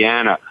of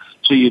Indiana.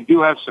 So you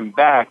do have some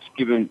backs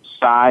given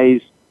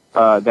size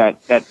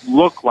that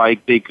look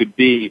like they could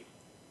be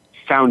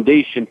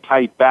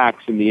foundation-type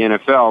backs in the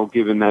NFL,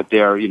 given that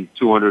they're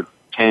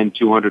 210,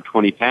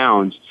 220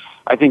 pounds.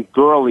 I think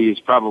Gurley is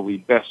probably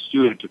best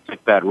suited to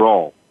fit that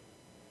role.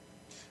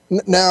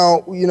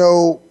 Now,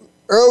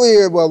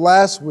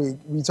 last week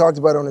we talked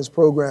about it on this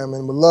program,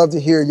 and would love to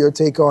hear your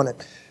take on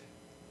it.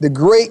 The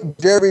great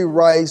Jerry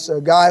Rice, a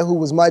guy who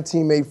was my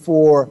teammate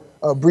for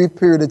a brief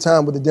period of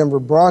time with the Denver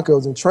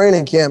Broncos in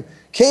training camp,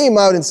 came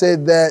out and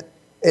said that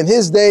in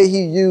his day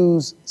he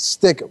used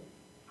stickum.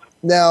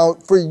 Now,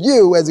 for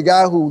you, as a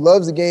guy who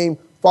loves the game,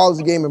 follows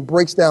the game, and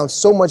breaks down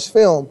so much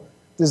film,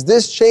 does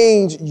this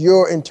change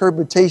your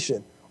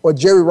interpretation or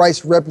Jerry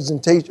Rice's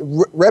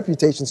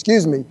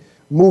reputation,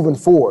 moving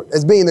forward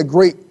as being the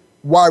great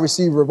wide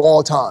receiver of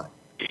all time?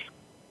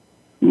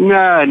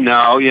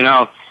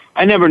 No,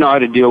 I never know how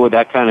to deal with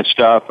that kind of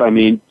stuff. I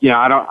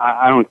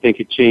don't think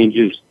it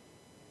changes,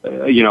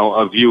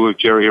 a view of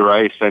Jerry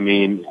Rice. I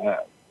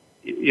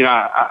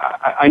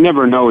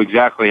never know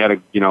exactly how to,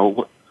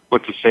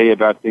 what to say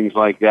about things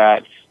like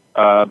that.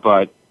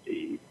 But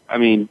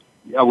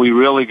are we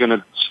really going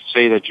to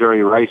say that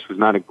Jerry Rice was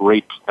not a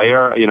great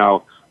player?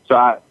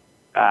 So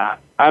I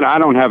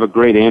don't have a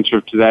great answer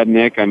to that,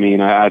 Nick.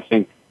 I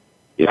think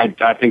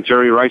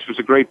Jerry Rice was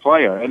a great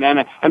player.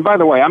 And by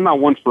the way, I'm not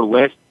one for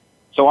lists.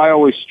 So I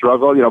always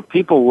struggle.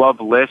 People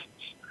love lists,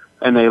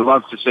 and they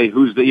love to say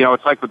who's the,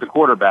 it's like with the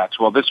quarterbacks.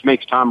 Well, this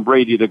makes Tom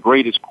Brady the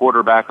greatest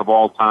quarterback of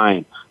all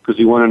time because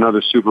he won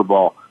another Super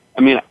Bowl.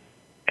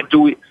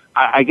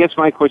 I guess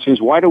my question is,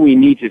 why do we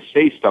need to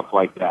say stuff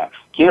like that?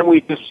 Can't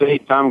we just say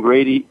Tom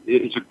Brady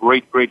is a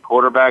great, great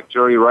quarterback,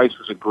 Jerry Rice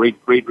was a great,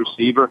 great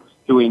receiver?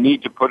 Do we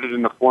need to put it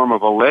in the form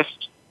of a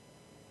list?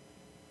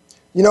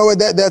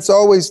 That's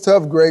always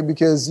tough, Greg,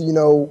 because,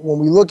 when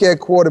we look at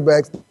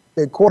quarterbacks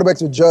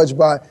are judged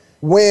by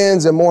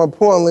wins and, more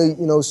importantly,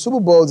 Super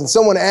Bowls. And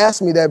someone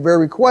asked me that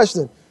very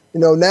question.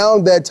 Now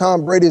that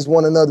Tom Brady has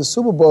won another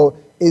Super Bowl,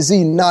 is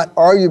he not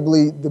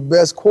arguably the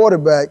best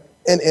quarterback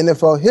in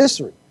NFL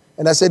history?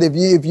 And I said,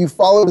 if you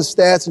follow the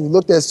stats and you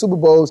looked at Super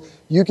Bowls,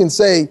 you can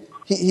say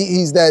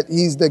he's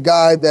the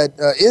guy that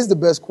is the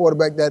best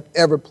quarterback that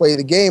ever played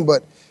the game.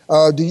 But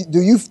do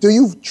you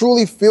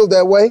truly feel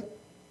that way?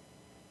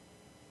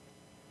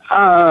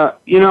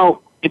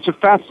 It's a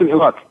fascinating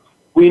look.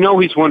 We know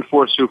he's won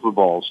 4 Super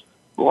Bowls.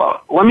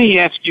 Well, let me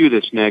ask you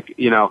this, Nick.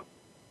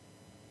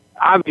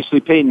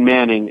 Obviously Peyton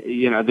Manning,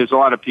 there's a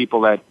lot of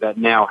people that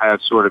now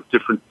have sort of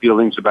different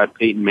feelings about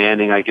Peyton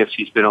Manning. I guess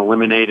he's been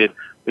eliminated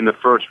in the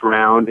first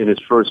round in his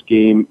first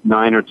game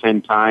 9 or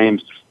 10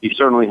 times. He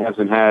certainly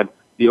hasn't had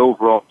the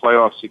overall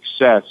playoff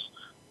success.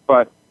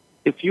 But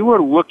if you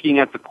were looking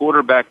at the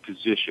quarterback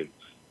position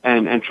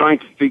and trying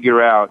to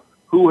figure out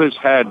who has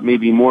had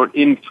maybe more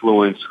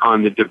influence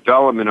on the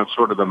development of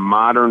sort of the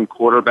modern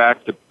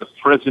quarterback, the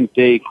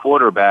present-day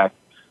quarterback,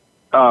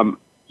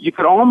 you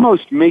could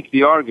almost make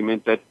the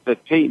argument that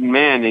Peyton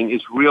Manning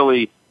is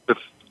really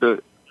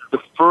the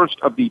first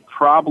of the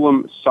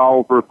problem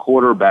solver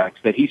quarterbacks,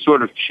 that he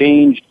sort of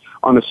changed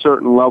on a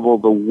certain level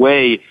the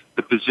way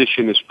the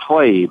position is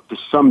played to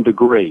some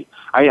degree.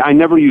 I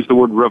never use the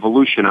word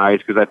revolutionize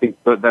because I think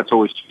that's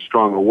always too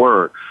strong a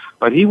word.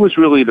 But he was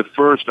really the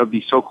first of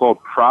the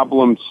so-called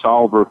problem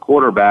solver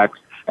quarterbacks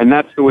And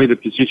that's the way the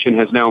position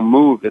has now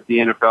moved at the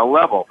NFL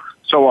level.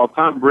 So while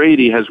Tom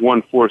Brady has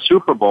won 4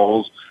 Super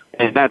Bowls,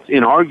 and that's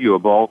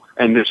inarguable,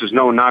 and this is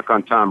no knock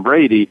on Tom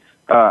Brady,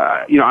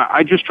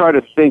 I just try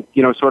to think,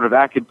 sort of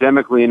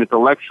academically and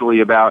intellectually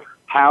about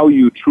how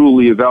you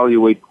truly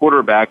evaluate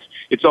quarterbacks.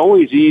 It's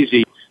always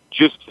easy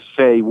just to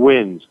say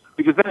wins,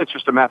 because then it's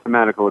just a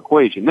mathematical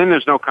equation. Then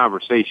there's no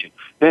conversation.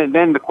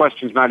 Then the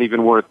question's not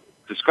even worth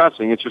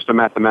discussing. It's just a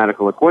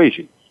mathematical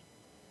equation.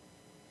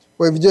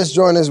 Well, if you just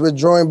joined us, we're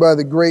joined by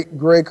the great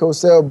Greg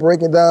Cosell,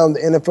 breaking down the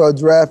NFL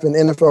draft and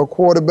NFL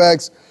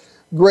quarterbacks.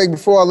 Greg,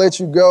 before I let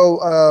you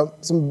go,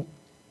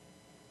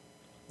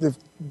 the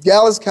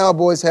Dallas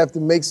Cowboys have to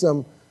make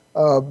some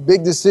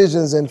big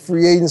decisions in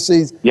free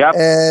agencies. Yep.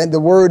 And the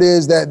word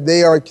is that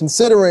they are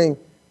considering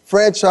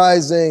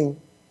franchising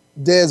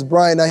Dez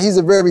Bryant. Now, he's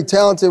a very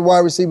talented wide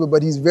receiver,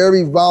 but he's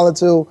very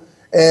volatile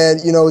and,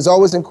 is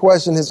always in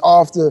question his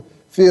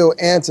off-the-field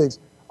antics.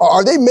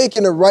 Are they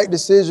making the right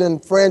decision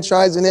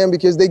franchising him?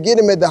 Because they get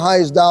him at the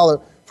highest dollar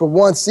for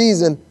one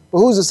season, but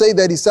who's to say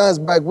that he signs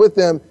back with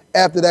them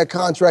after that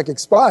contract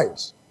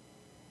expires?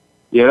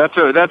 Yeah, that's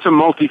a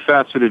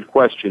multifaceted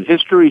question.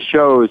 History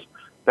shows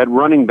that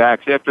running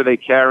backs, after they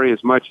carry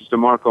as much as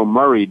DeMarco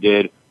Murray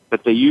did,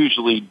 that they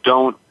usually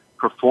don't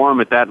perform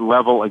at that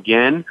level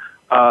again.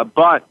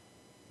 But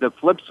the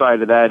flip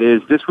side of that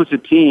is this was a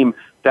team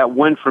that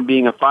went from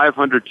being a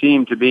 500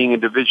 team to being a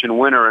division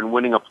winner and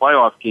winning a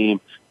playoff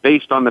game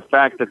based on the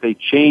fact that they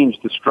changed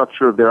the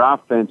structure of their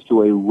offense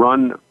to a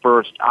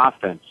run-first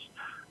offense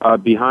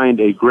behind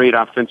a great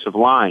offensive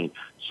line.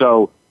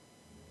 So,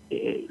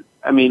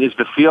 I mean, is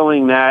the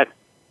feeling that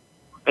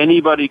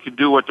anybody could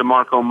do what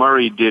DeMarco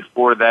Murray did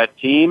for that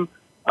team?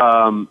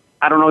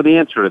 I don't know the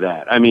answer to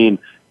that. I mean,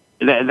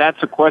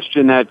 that's a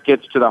question that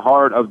gets to the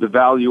heart of the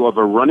value of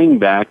a running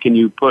back.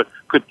 And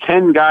could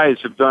 10 guys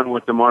have done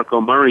what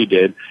DeMarco Murray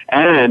did?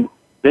 And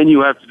then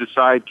you have to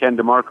decide, can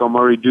DeMarco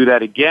Murray do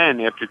that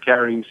again after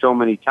carrying so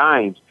many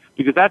times?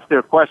 Because that's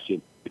their question.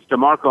 It's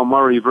DeMarco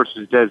Murray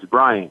versus Dez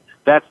Bryant.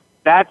 That's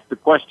the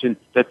question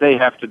that they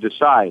have to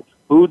decide.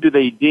 Who do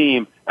they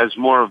deem as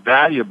more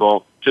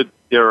valuable to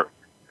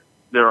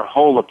their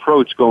whole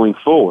approach going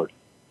forward?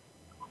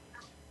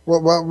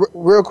 Well,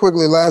 real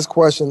quickly, last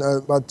question,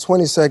 about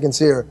 20 seconds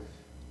here.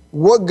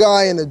 What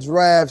guy in the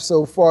draft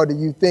so far do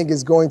you think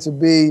is going to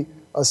be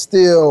a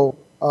steal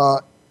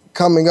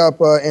coming up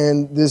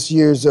in this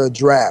year's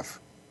draft,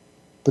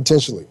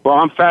 potentially? Well,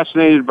 I'm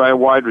fascinated by a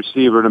wide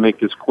receiver, to make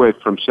this quick,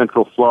 from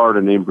Central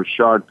Florida named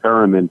Rashard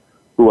Perriman,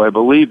 who I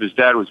believe his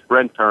dad was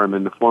Brent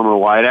Perriman, the former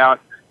wideout.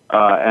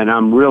 And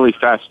I'm really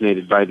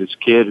fascinated by this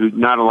kid who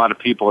not a lot of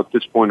people at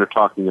this point are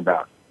talking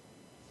about.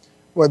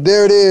 Well,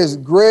 there it is,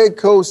 Greg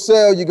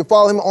Cosell. You can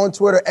follow him on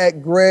Twitter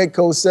at Greg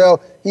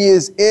Cosell. He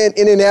is in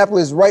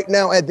Indianapolis right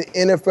now at the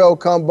NFL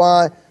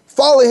Combine.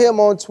 Follow him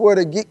on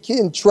Twitter. Get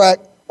keeping track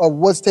of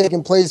what's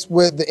taking place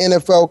with the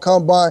NFL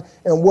Combine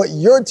and what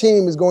your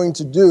team is going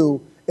to do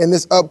in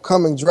this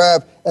upcoming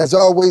draft. As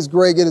always,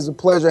 Greg, it is a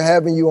pleasure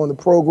having you on the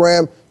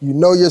program. You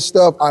know your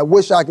stuff. I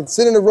wish I could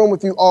sit in the room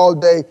with you all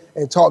day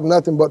and talk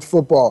nothing but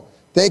football.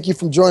 Thank you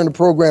for joining the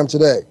program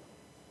today.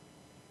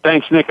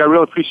 Thanks, Nick. I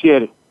really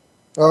appreciate it.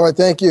 All right,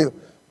 thank you.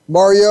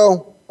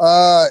 Mario,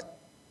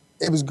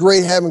 it was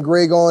great having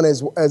Greg on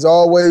as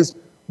always.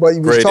 But he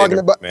was talking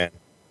about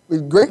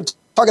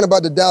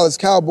the Dallas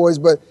Cowboys.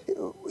 But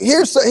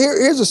here's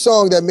a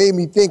song that made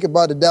me think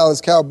about the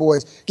Dallas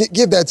Cowboys.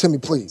 Give that to me,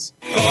 please.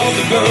 All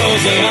the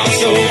girls that are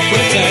so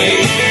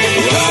pretty,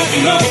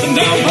 rocking up and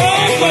down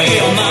Broadway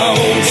on my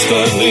old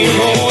stud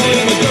Leroy,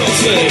 and the girls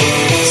say,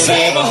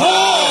 "Save a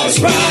horse,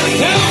 ride a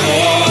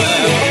cowboy."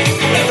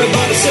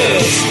 Everybody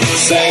says,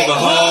 "Save a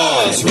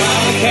horse,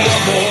 ride a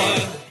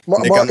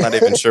cowboy." Nick, I'm not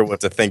even sure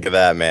what to think of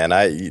that, man.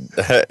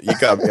 You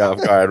caught me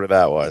off guard with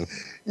that one.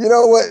 You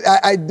know what?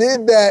 I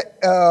did that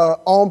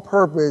on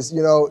purpose.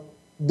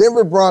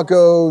 Denver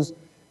Broncos,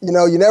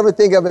 you never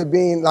think of it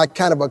being like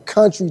kind of a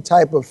country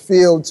type of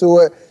feel to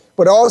it,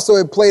 but also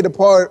it played a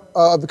part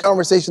of the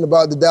conversation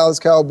about the Dallas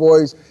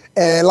Cowboys.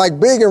 And like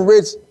Big and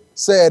Rich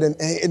said,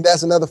 and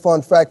that's another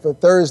fun fact for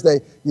Thursday,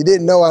 you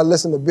didn't know I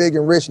listened to Big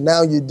and Rich,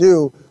 now you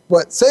do.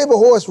 But save a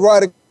horse,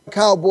 ride a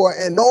cowboy,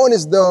 and knowing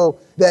as though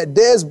that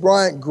Dez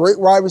Bryant, great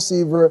wide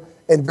receiver,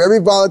 and very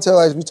volatile,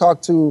 as we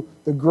talked to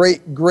the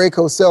great Greg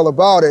Cosell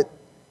about it,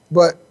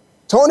 but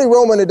Tony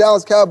Romo and the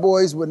Dallas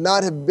Cowboys would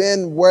not have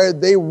been where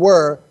they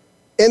were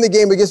in the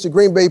game against the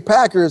Green Bay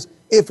Packers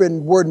if it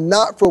were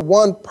not for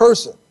one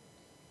person,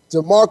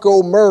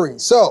 DeMarco Murray.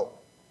 So,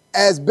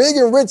 as Big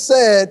and Rich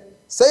said,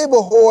 save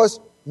a horse,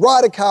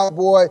 ride a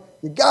cowboy.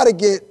 You got to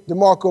get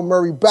DeMarco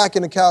Murray back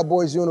in the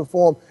Cowboys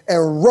uniform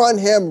and run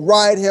him,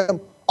 ride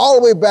him all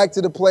the way back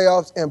to the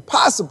playoffs and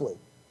possibly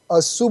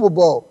a Super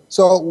Bowl.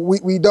 So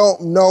we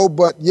don't know,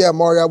 but yeah,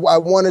 Mario, I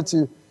wanted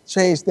to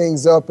change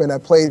things up, and I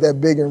played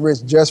that Big and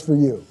Rich just for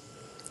you.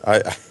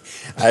 I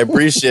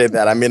appreciate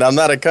that. I mean, I'm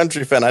not a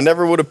country fan. I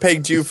never would have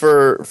pegged you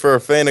for a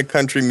fan of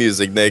country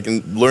music, Nick,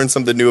 and learn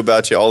something new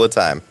about you all the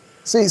time.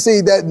 See,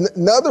 that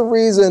another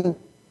reason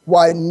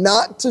why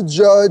not to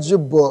judge a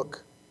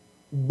book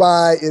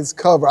by its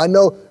cover. I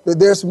know that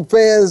there's some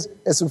fans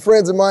and some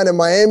friends of mine in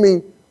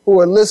Miami who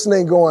are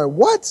listening going,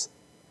 what?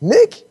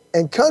 Nick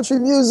and country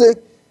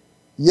music?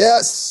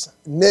 Yes,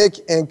 Nick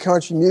and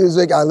country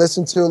music. I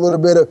listened to a little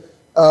bit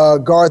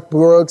of Garth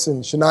Brooks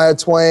and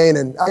Shania Twain,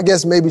 and I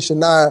guess maybe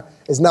Shania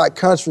is not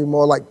country,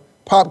 more like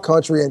pop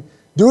country. And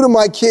due to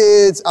my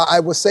kids, I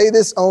will say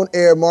this on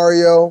air,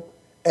 Mario,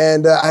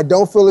 and I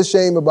don't feel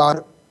ashamed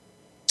about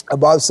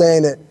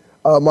saying it.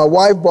 My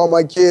wife bought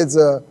my kids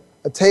a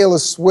Taylor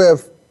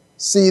Swift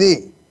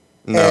CD.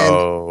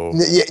 No.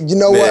 And you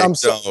know Nick, what? I'm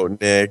so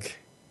Nick.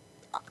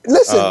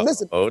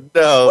 Listen. Oh,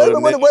 no. Wait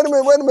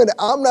a minute.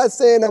 I'm not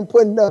saying I'm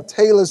putting up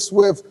Taylor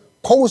Swift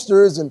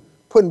posters and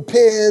putting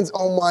pins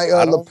on my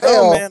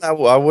lapel. No, man. I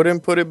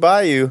wouldn't put it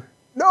by you.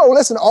 No,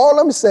 listen. All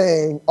I'm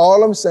saying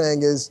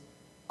is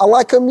I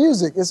like her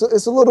music. It's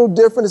a little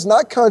different. It's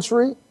not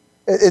country.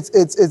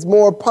 It's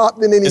more pop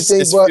than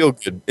anything. It's but feel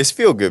good. It's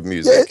feel good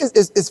music. Yeah,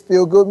 it's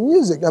feel good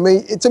music. I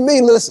mean, to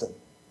me, listen.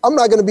 I'm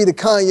not going to be the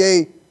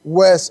Kanye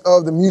West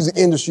of the music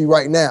industry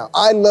right now.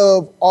 I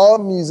love all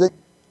music,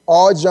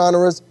 all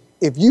genres.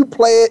 If you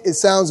play it, it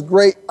sounds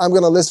great, I'm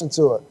going to listen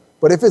to it.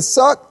 But if it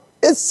sucks,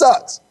 it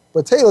sucks.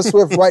 But Taylor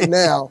Swift right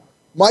now,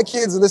 my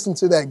kids listen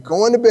to that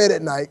going to bed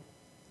at night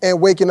and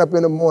waking up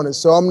in the morning.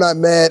 So I'm not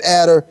mad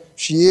at her.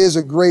 She is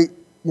a great,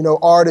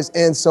 artist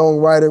and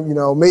songwriter.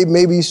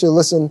 Maybe you should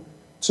listen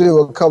to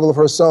a couple of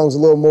her songs a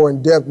little more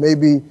in depth.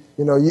 Maybe,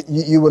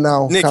 you will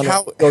now Nick, kind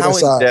how of go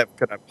inside. in depth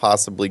could I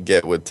possibly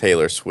get with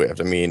Taylor Swift?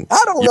 I mean, I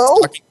don't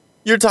know.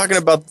 You're talking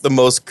about the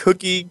most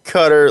cookie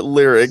cutter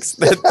lyrics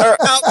that are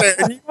out there,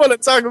 and you want to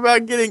talk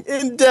about getting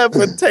in depth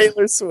with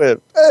Taylor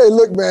Swift. Hey,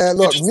 look, man,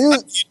 music.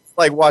 You just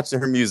like watching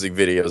her music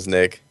videos,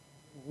 Nick.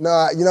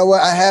 No, you know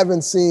what? I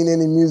haven't seen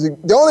any music.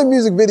 The only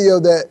music video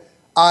that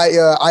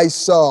I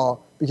saw,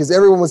 because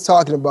everyone was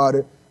talking about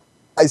it,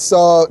 I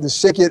saw the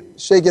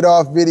Shake It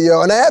Off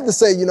video. And I have to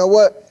say, you know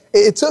what?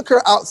 It took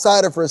her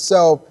outside of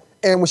herself.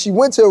 And when she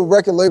went to a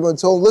record label and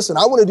told, listen,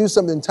 I want to do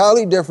something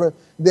entirely different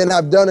than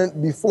I've done it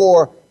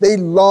before, they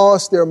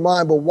lost their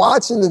mind. But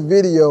watching the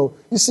video,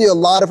 you see a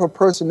lot of her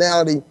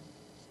personality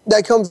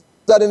that comes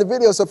out in the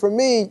video. So for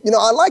me,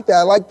 I like that.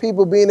 I like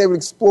people being able to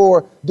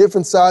explore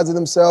different sides of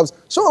themselves,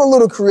 showing a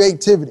little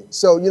creativity.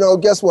 So,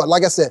 guess what?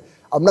 Like I said,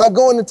 I'm not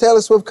going to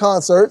Taylor Swift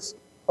concerts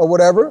or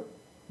whatever,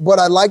 but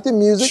I like the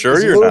music. Sure,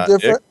 it's you're a little not,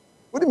 different.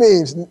 Nick. What do you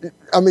mean?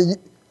 I mean,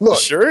 look.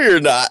 Sure,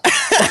 you're not.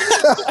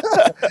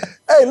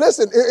 Hey,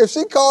 listen, if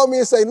she called me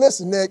and say,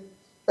 listen, Nick,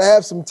 I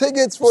have some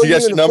tickets for you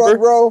in the front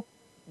row.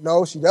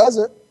 No, she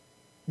doesn't.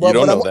 But, you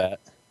don't know that.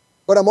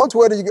 But I'm on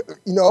Twitter,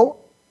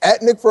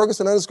 at Nick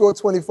Ferguson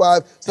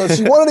 _25. So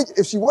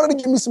if she wanted to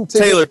give me some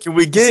tickets. Taylor, can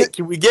we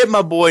get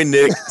my boy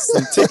Nick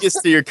some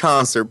tickets to your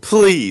concert,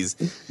 please?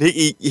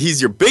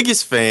 He's your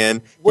biggest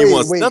fan. He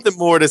wants nothing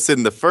more to sit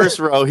in the first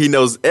row. He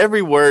knows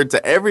every word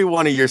to every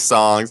one of your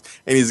songs,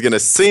 and he's gonna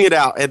sing it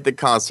out at the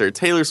concert.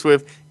 Taylor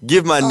Swift,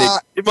 give my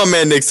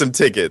man Nick some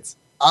tickets.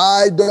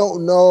 I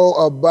don't know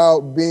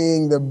about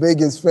being the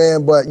biggest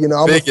fan, but I'm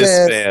a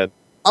fan.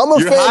 I'm a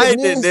You're fan hiding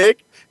of music. it,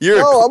 Nick.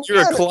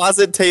 You're a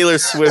closet Taylor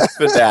Swift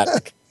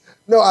fanatic.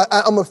 No,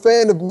 I'm a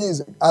fan of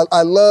music.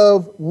 I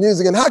love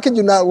music. And how can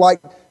you not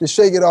like the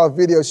Shake It Off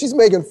video? She's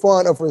making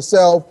fun of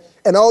herself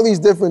and all these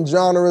different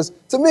genres.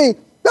 To me,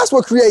 that's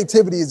what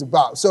creativity is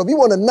about. So if you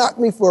want to knock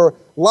me for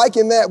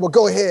liking that, well,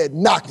 go ahead,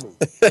 knock me.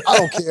 I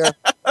don't care.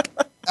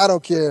 I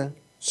don't care.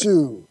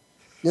 Shoot.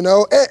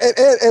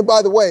 And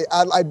by the way,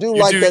 I do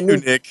like that new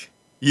Nick.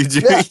 You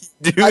do. Yeah,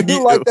 you do. I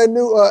do like that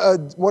new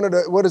one of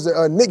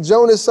the Nick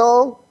Jonas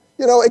song.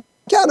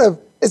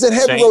 It's in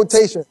heavy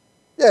rotation.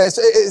 Yeah,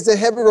 it's a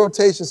heavy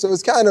rotation, so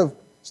it's kind of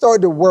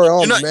starting to wear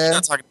on me, man. You're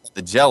not talking about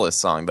the Jealous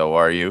song, though,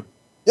 are you?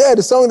 Yeah,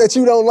 the song that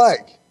you don't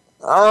like.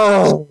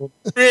 Oh,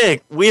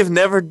 Nick, we have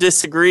never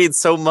disagreed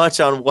so much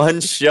on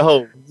one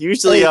show.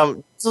 Usually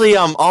I'm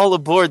all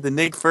aboard the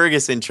Nick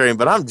Ferguson train,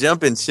 but I'm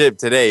jumping ship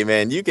today,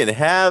 man. You can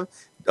have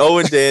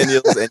Owen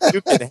Daniels and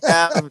you can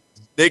have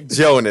Nick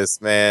Jonas,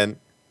 man.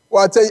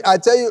 Well, I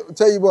tell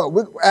you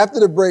what. After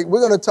the break, we're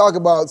going to talk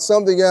about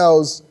something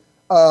else.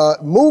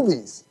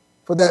 Movies,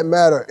 for that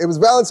matter. It was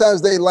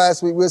Valentine's Day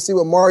last week. We'll see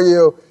what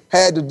Mario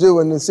had to do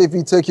and then see if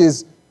he took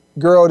his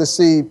girl to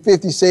see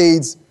 50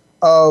 Shades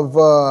of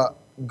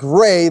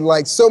Grey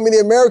like so many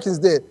Americans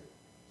did.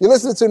 You're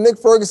listening to Nick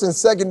Ferguson's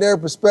Secondary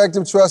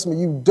Perspective. Trust me,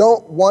 you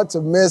don't want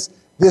to miss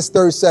this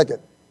third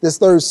segment.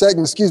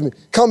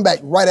 Come back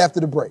right after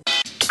the break.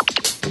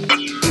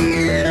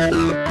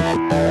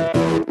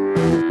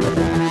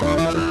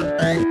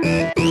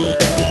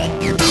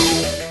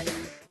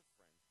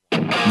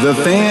 The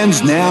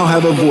fans now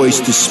have a voice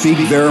to speak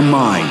their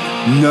mind.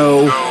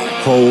 No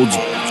holds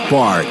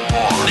barred.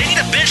 They need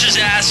to bench his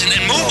ass and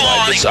then move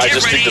on. I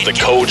just think that the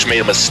coach made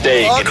a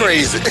mistake. All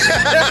crazy.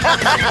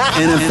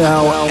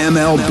 NFL,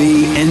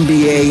 MLB,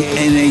 NBA,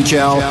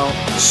 NHL.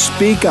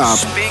 Speak up.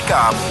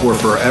 Or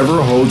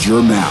forever hold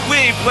your mouth. We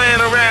ain't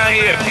playing around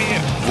here.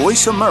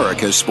 Voice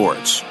America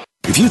Sports.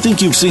 If you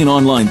think you've seen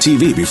online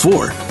TV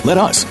before, let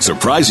us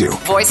surprise you.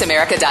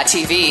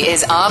 VoiceAmerica.tv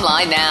is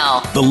online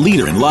now. The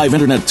leader in live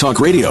Internet talk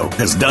radio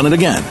has done it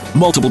again.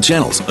 Multiple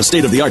channels, a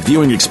state-of-the-art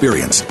viewing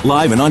experience,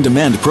 live and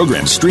on-demand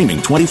programs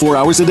streaming 24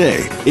 hours a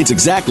day. It's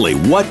exactly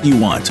what you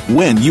want,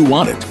 when you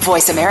want it.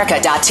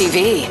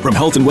 VoiceAmerica.tv. From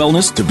health and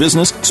wellness to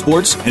business,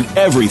 sports, and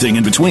everything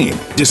in between.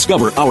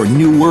 Discover our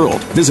new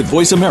world. Visit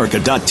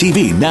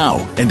VoiceAmerica.tv now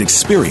and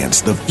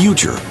experience the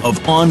future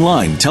of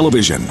online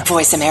television.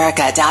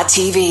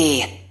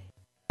 VoiceAmerica.tv.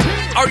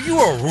 Are you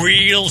a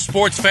real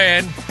sports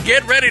fan?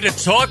 Get ready to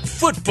talk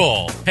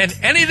football and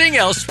anything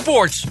else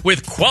sports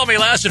with Kwame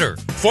Lassiter,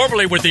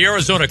 formerly with the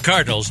Arizona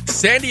Cardinals,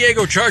 San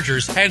Diego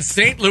Chargers, and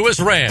St. Louis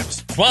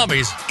Rams.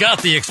 Kwame's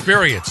got the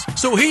experience,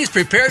 so he's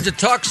prepared to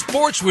talk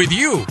sports with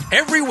you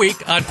every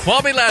week on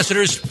Kwame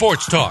Lassiter's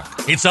Sports Talk.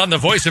 It's on the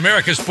Voice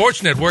America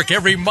Sports Network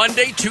every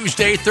Monday,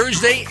 Tuesday,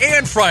 Thursday,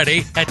 and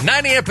Friday at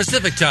 9 a.m.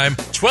 Pacific Time,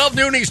 12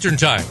 noon Eastern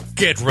Time.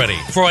 Get ready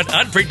for an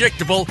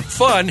unpredictable,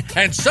 fun,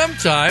 and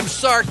sometimes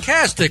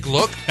sarcastic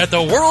look at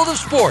the world of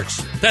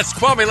sports. That's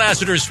Kwame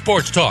Lassiter's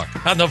Sports Talk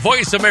on the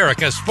Voice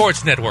America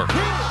Sports Network.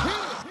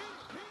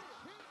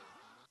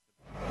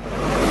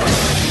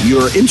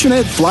 Your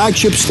internet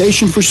flagship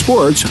station for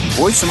sports,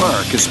 Voice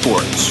America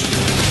Sports.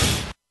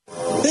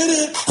 Hit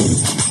it.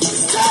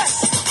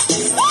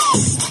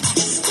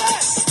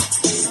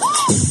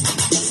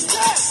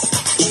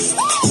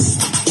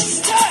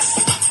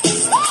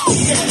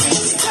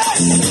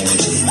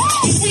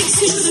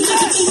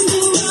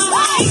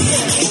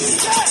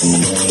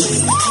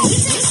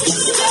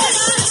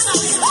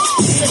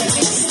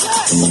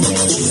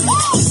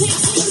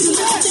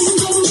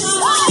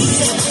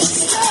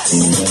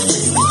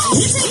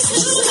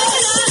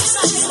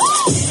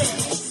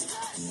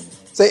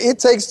 Say it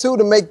takes two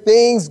to make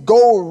things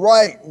go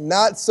right.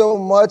 Not so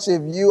much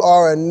if you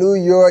are a New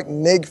York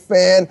Knicks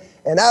fan.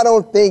 And I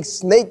don't think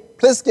Snake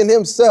Plissken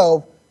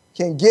himself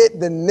can get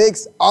the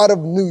Knicks out of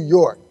New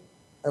York.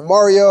 And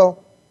Mario,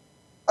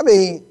 I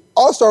mean,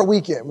 All-Star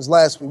Weekend was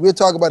last week. We'll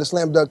talk about the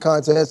Slam Dunk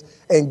Contest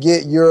and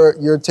get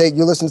your take.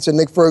 You're listening to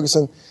Nick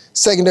Ferguson,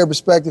 Secondary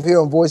Perspective here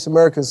on Voice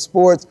America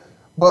Sports.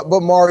 But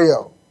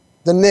Mario,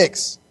 the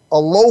Knicks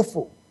are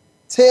woeful,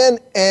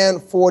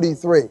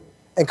 10-43.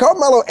 And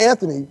Carmelo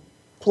Anthony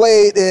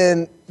played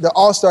in the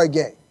All-Star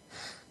game.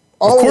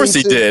 Of course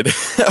he did.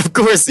 Of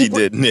course he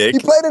did, Nick. He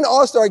played in the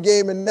All-Star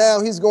game, and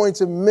now he's going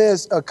to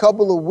miss a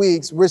couple of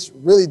weeks, which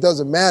really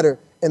doesn't matter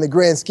in the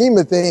grand scheme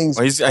of things.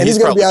 Well, he's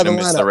probably going to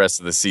miss the rest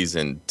of the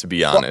season, to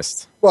be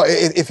honest. Well,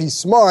 if he's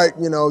smart,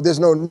 there's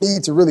no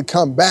need to really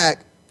come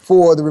back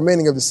for the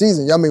remaining of the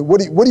season. I mean,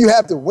 what do you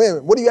have to win?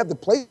 What do you have to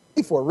play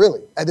for,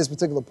 really, at this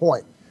particular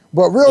point?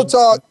 But real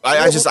talk.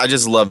 I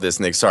just love this,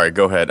 Nick. Sorry,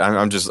 go ahead.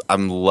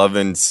 I'm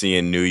loving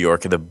seeing New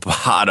York at the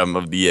bottom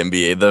of the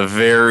NBA, the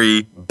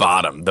very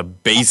bottom, the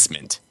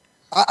basement.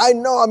 I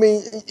know. I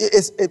mean,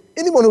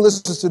 anyone who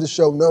listens to the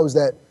show knows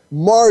that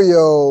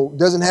Mario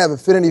doesn't have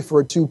affinity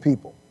for two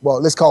people. Well,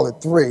 let's call it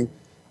three.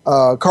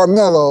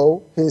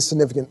 Carmelo, his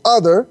significant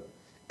other,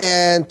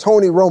 and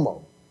Tony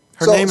Romo.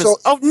 Her name is.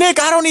 Oh,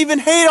 Nick, I don't even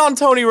hate on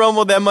Tony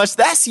Romo that much.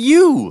 That's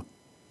you.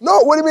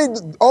 No, what do you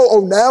mean?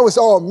 Oh, now it's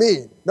all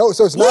me. No,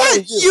 so it's not.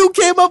 Yeah, you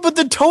came up with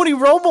the Tony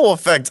Romo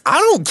effect. I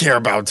don't care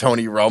about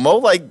Tony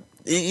Romo. Like,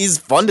 he's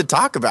fun to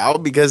talk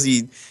about because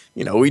he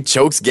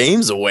chokes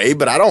games away,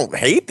 but I don't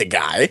hate the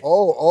guy.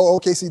 Oh,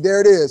 okay. See, there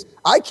it is.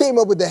 I came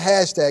up with the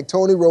hashtag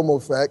Tony Romo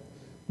effect,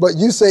 but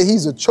you say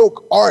he's a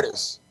choke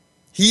artist.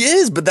 He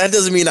is, but that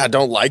doesn't mean I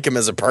don't like him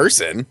as a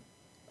person.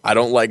 I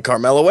don't like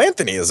Carmelo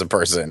Anthony as a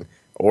person,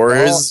 or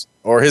his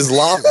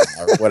llama,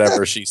 or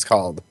whatever she's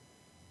called.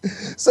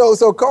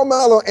 So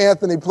Carmelo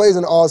Anthony plays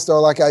an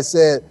All-Star, like I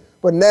said,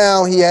 but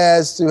now he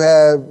has to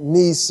have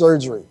knee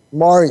surgery.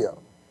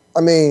 Mario, I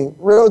mean,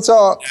 real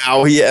talk.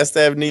 Now he has to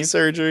have knee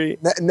surgery.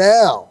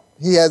 Now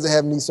he has to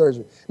have knee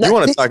surgery. Now, you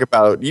want to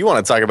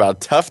talk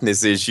about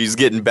toughness issues?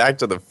 Getting back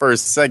to the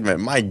first segment,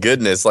 my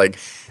goodness, like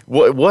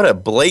what a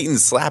blatant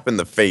slap in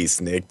the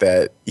face, Nick.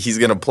 That he's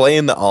going to play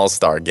in the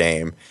All-Star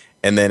game,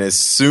 and then as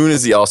soon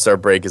as the All-Star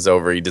break is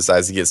over, he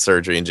decides to get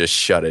surgery and just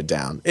shut it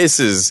down. This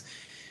is.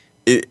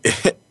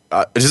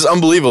 It's just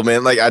unbelievable,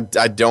 man. Like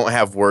I don't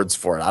have words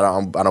for it. I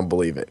don't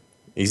believe it.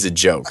 He's a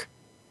joke.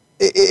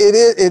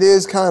 It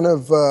is kind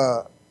of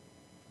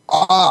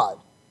odd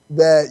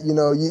that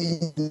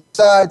you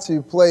decide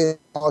to play an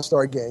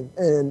All-Star game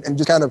and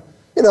just kind of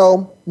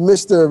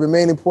miss the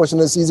remaining portion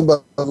of the season.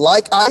 But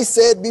like I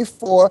said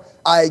before,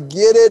 I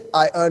get it.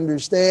 I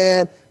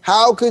understand.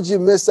 How could you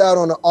miss out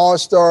on an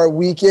All-Star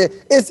weekend?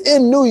 It's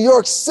in New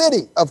York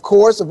City, of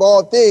course, of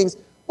all things.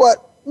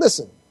 But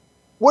listen.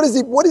 What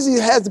does he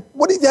has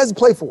to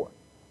play for?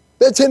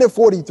 They're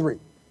 10-43.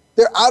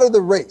 They're out of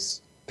the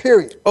race.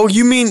 Period. Oh,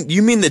 you mean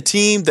the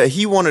team that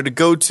he wanted to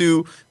go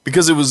to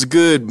because it was a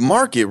good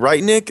market,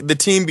 right, Nick? The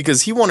team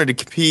because he wanted to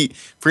compete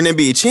for an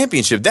NBA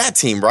championship. That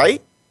team,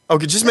 right?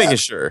 Okay, just making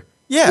sure.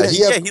 Yeah,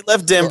 he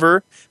left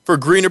Denver for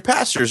greener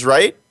pastures,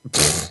 right?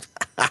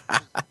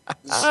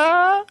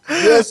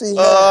 Yes, he has.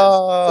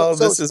 Oh,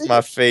 this is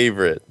my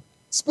favorite.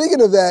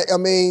 Speaking of that, I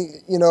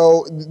mean,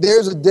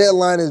 there's a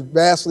deadline that's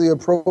vastly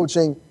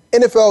approaching.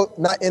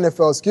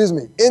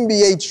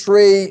 NBA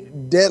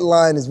trade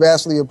deadline is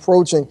vastly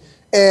approaching.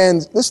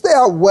 And let's stay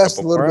out west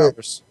a little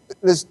bit.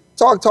 Let's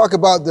talk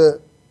about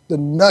the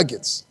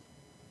Nuggets.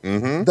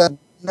 Mm-hmm. The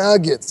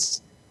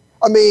Nuggets.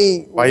 I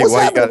mean, why you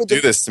got to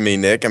do this to me,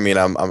 Nick? I mean,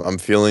 I'm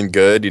feeling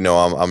good.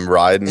 I'm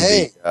riding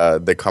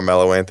the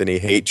Carmelo Anthony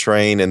hate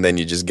train, and then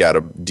you just got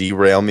to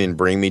derail me and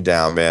bring me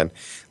down, man.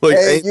 Look,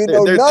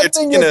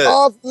 nothing is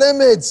off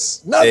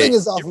limits. Nothing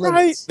is off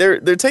limits.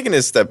 Right. They're taking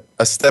a step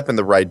in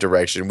the right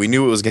direction. We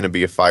knew it was going to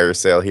be a fire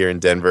sale here in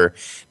Denver.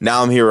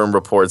 Now I'm hearing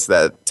reports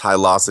that Ty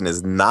Lawson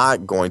is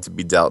not going to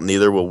be dealt.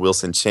 Neither will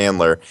Wilson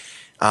Chandler.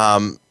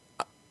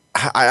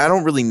 I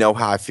don't really know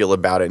how I feel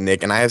about it,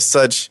 Nick, and I have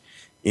such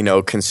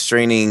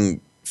constraining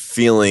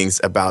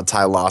feelings about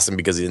Ty Lawson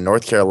because he's a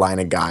North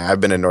Carolina guy.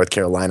 I've been a North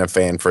Carolina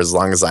fan for as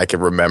long as I can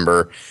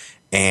remember,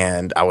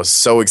 and I was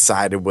so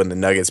excited when the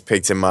Nuggets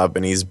picked him up,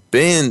 and he's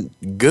been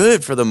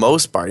good for the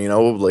most part,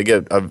 like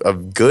a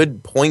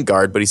good point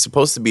guard, but he's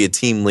supposed to be a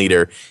team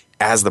leader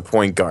as the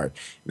point guard.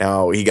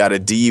 Now, he got a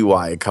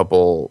DUI a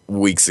couple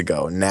weeks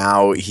ago.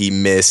 Now he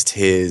missed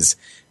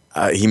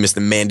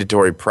the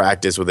mandatory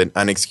practice with an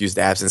unexcused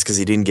absence because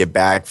he didn't get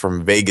back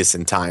from Vegas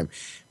in time.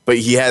 But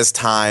he has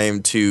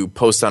time to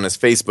post on his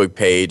Facebook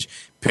page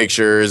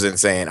pictures and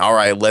saying, all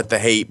right, let the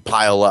hate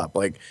pile up.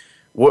 Like,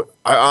 what?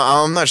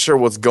 I'm not sure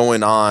what's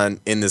going on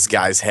in this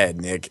guy's head,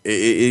 Nick.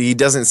 He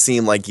doesn't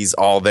seem like he's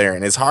all there.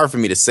 And it's hard for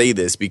me to say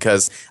this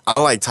because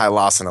I like Ty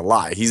Lawson a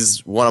lot.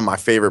 He's one of my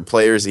favorite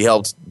players. He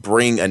helped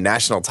bring a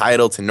national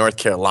title to North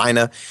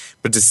Carolina.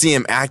 But to see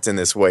him act in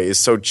this way is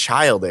so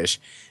childish.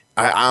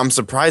 I'm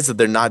surprised that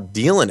they're not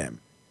dealing him.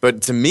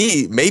 But to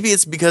me, maybe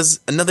it's because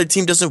another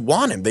team doesn't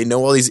want him. They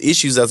know all these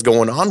issues that's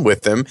going on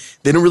with him.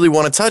 They don't really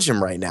want to touch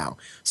him right now.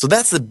 So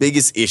that's the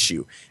biggest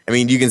issue. I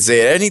mean, you can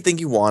say anything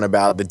you want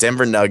about the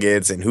Denver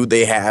Nuggets and who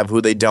they have, who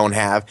they don't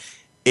have.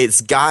 It's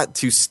got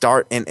to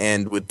start and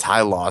end with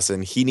Ty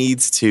Lawson. He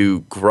needs to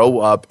grow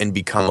up and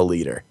become a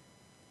leader.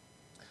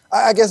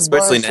 I guess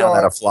especially now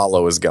that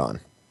Aflalo is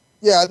gone.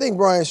 Yeah, I think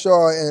Brian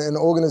Shaw and the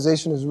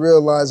organization is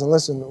realizing,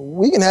 listen,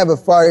 we can have a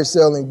fire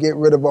sale and get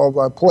rid of all of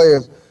our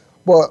players.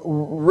 But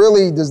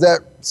really, does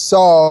that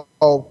solve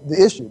the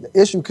issue?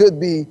 The issue could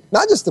be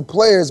not just the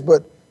players,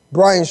 but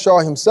Brian Shaw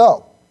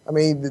himself. I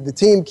mean, the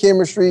team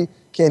chemistry,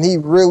 can he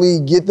really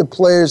get the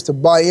players to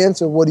buy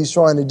into what he's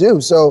trying to do?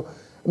 So,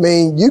 I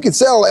mean, you can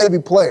sell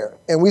every player.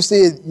 And we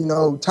see it,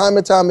 time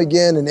and time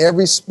again in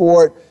every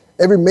sport,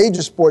 every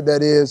major sport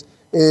that is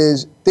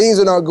things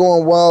are not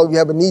going well. You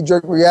have a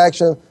knee-jerk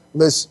reaction.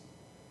 Let's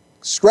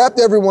scrap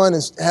everyone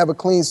and have a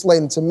clean slate.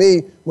 And to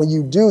me, when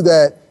you do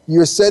that,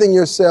 you're setting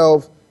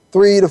yourself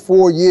 3 to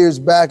 4 years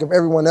back of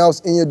everyone else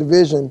in your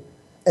division.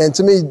 And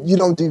to me, you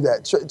don't do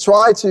that.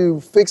 Try to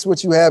fix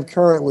what you have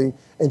currently.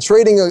 And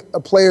trading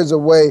players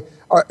away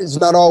is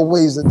not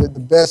always the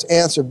best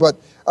answer. But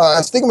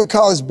sticking with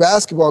college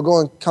basketball,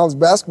 going college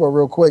basketball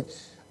real quick,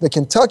 the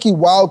Kentucky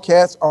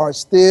Wildcats are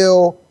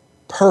still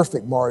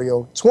perfect,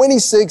 Mario.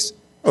 26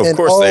 of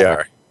course they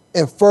are.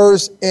 And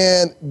first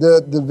in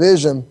the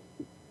division.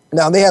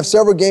 Now, they have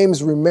several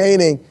games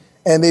remaining,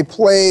 and they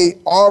play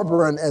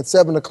Auburn at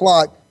 7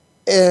 o'clock.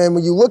 And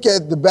when you look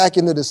at the back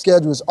end of the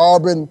schedule, it's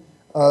Auburn,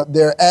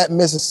 they're at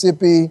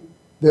Mississippi,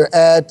 they're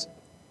at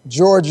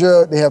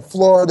Georgia, they have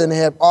Florida, and they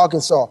have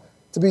Arkansas.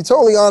 To be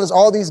totally honest,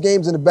 all these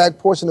games in the back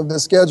portion of the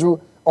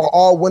schedule are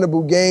all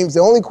winnable games. The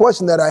only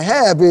question that I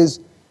have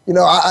is,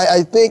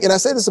 I think, and I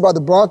said this about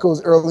the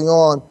Broncos early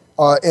on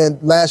in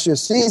last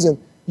year's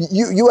season,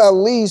 you at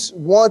least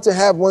want to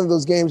have one of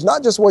those games,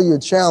 not just where you're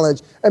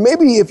challenged, and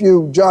maybe if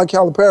you're John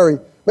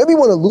Calipari, maybe you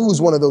want to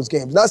lose one of those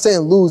games. Not saying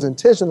lose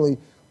intentionally,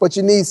 but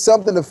you need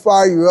something to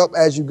fire you up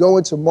as you go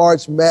into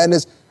March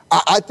Madness.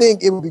 I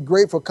think it would be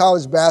great for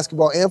college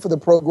basketball and for the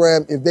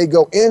program if they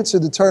go into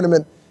the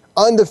tournament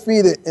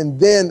undefeated and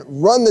then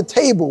run the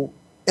table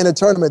in a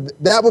tournament.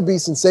 That would be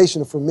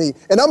sensational for me.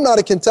 And I'm not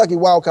a Kentucky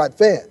Wildcat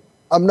fan.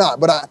 I'm not.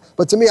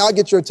 But to me, I'll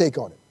get your take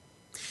on it.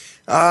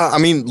 I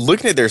mean,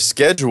 looking at their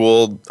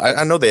schedule,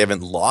 I know they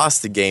haven't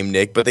lost the game,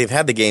 Nick, but they've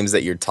had the games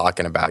that you're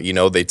talking about.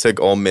 They took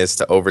Ole Miss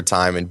to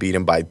overtime and beat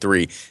them by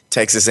 3.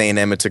 Texas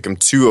A&M, it took them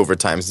 2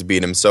 overtimes to beat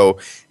them. So,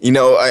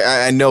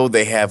 I know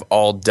they have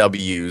all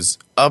W's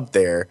up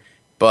there,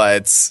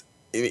 but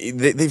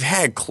they've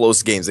had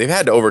close games. They've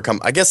had to overcome,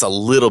 I guess, a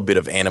little bit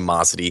of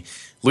animosity.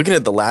 Looking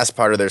at the last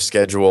part of their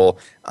schedule,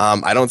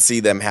 I don't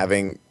see them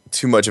having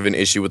too much of an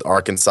issue with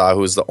Arkansas,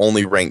 who is the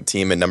only ranked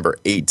team at number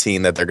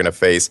 18 that they're going to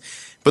face.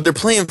 But they're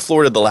playing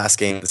Florida the last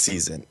game of the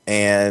season.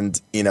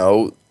 And,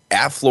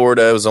 at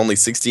Florida, it was only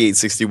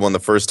 68-61 the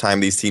first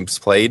time these teams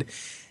played.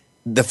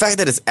 The fact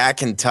that it's at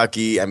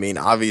Kentucky, I mean,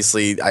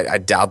 obviously, I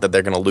doubt that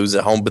they're going to lose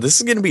at home. But this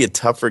is going to be a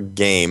tougher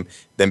game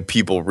than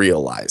people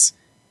realize.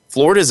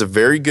 Florida is a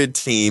very good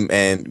team.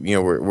 And,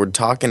 we're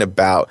talking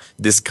about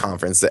this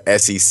conference, the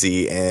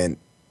SEC, and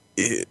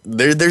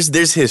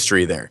there's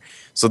history there.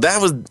 So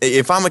that was,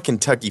 if I'm a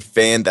Kentucky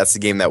fan, that's the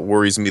game that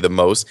worries me the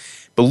most.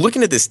 But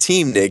looking at this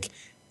team, Nick,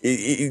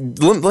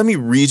 Let me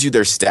read you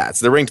their stats.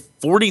 They're ranked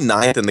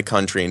 49th in the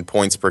country in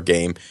points per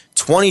game,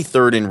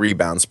 23rd in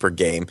rebounds per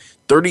game,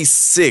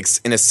 36th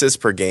in assists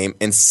per game,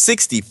 and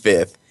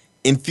 65th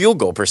in field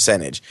goal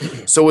percentage.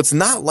 So it's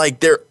not like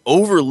they're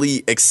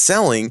overly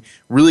excelling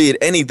really at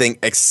anything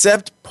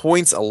except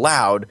points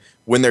allowed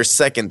when they're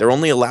second. They're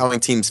only allowing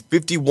teams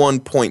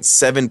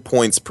 51.7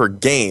 points per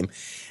game.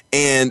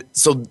 And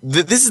so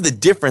this is the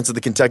difference of the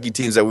Kentucky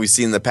teams that we've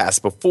seen in the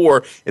past.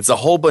 Before, it's a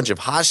whole bunch of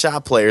hot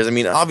shot players. I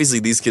mean, obviously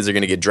these kids are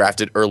going to get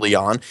drafted early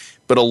on,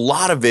 but a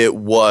lot of it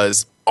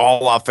was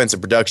all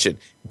offensive production.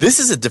 This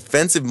is a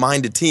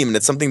defensive-minded team, and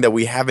it's something that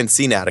we haven't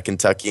seen out of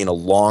Kentucky in a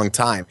long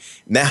time.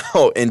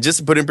 Now, and just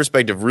to put in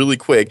perspective really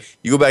quick,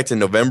 you go back to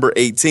November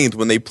 18th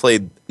when they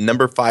played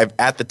number 5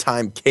 at the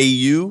time,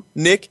 KU,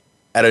 Nick,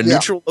 at a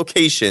neutral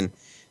location,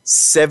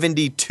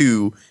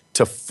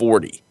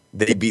 72-40.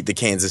 They beat the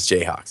Kansas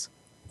Jayhawks.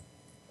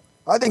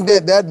 I think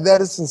that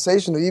is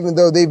sensational, even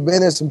though they've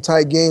been in some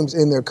tight games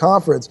in their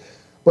conference.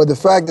 But the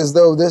fact is,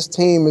 though, this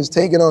team is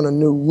taking on a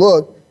new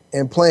look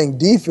and playing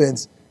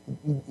defense,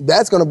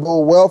 that's going to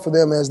bode well for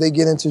them as they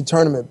get into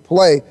tournament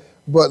play.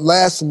 But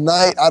last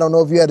night, I don't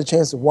know if you had a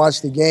chance to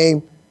watch the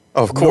game.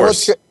 Of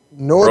course.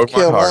 North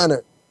Carolina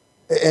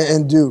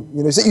and Duke.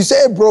 You know, so you say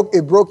it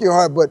broke your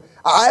heart, but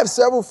I have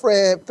several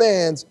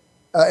fans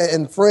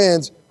and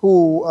friends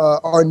who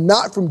are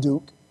not from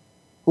Duke,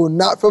 who are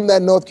not from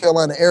that North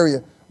Carolina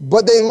area,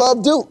 but they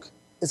love Duke.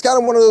 It's kind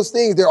of one of those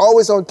things. They're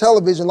always on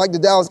television, like the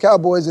Dallas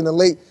Cowboys in the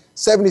late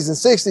 70s and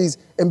 60s,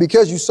 and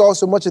because you saw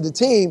so much of the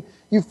team,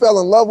 you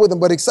fell in love with them.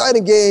 But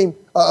exciting game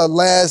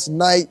last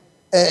night,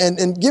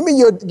 and give me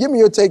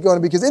your take on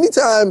it, because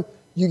anytime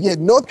you get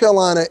North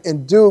Carolina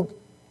and Duke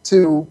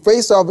to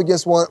face off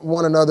against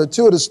one another,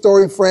 two of the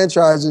storied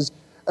franchises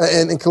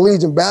in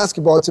collegiate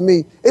basketball, to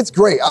me, it's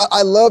great.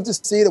 I love to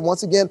see it.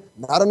 Once again,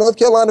 not a North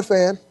Carolina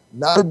fan,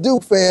 not a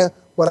Duke fan,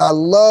 but I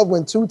love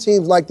when two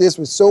teams like this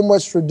with so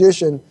much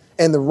tradition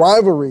and the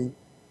rivalry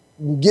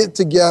get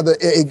together.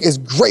 It's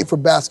great for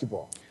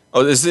basketball.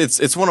 Oh,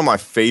 it's one of my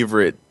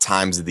favorite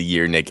times of the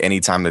year, Nick,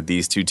 anytime that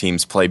these two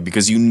teams play,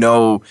 because you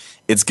know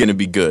it's going to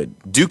be good.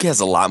 Duke has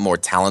a lot more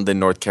talent than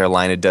North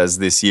Carolina does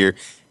this year.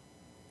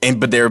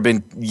 But there have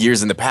been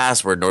years in the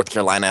past where North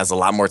Carolina has a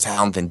lot more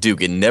talent than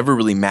Duke. It never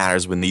really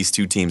matters when these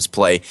two teams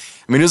play.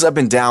 I mean, it was up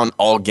and down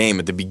all game.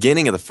 At the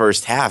beginning of the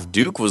first half,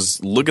 Duke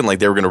was looking like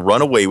they were going to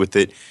run away with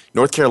it.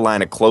 North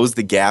Carolina closed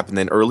the gap, and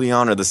then early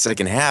on in the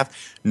second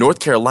half, North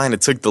Carolina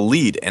took the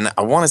lead. And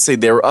I want to say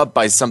they were up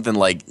by something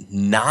like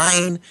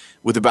 9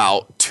 with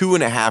about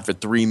 2.5 or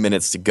 3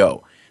 minutes to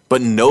go.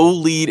 But no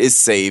lead is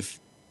safe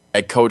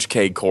at Coach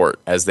K Court,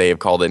 as they have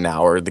called it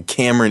now, or the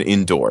Cameron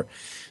Indoor.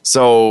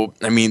 So,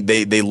 I mean,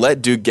 they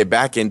let Duke get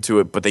back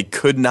into it, but they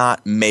could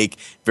not make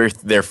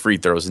their free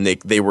throws,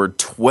 Nick. They were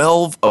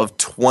 12 of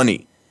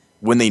 20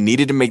 when they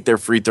needed to make their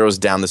free throws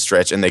down the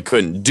stretch, and they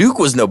couldn't. Duke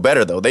was no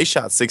better, though. They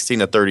shot 16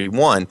 of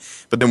 31,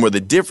 but then where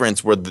the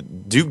difference, where the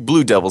Duke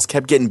Blue Devils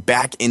kept getting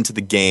back into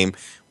the game,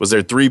 was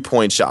their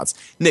three-point shots.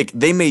 Nick,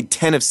 they made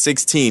 10 of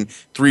 16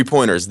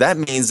 three-pointers. That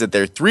means that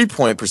their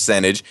three-point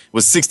percentage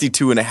was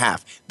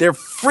 62.5. Their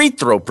free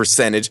throw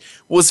percentage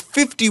was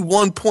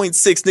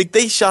 51.6. Nick,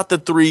 they shot the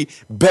three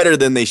better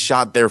than they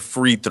shot their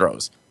free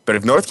throws. But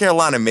if North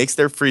Carolina makes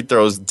their free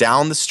throws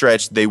down the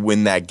stretch, they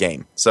win that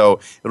game. So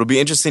it'll be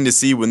interesting to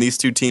see when these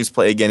two teams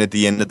play again at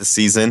the end of the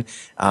season.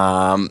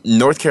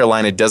 North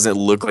Carolina doesn't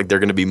look like they're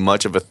going to be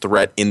much of a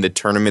threat in the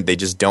tournament. They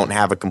just don't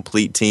have a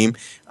complete team.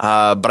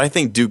 But I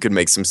think Duke could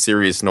make some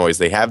serious noise.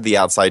 They have the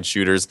outside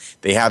shooters.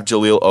 They have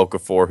Jahlil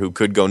Okafor, who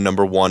could go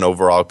number 1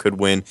 overall, could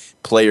win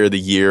Player of the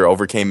Year,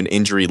 overcame an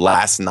injury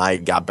last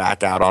night, got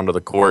back out onto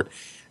the court.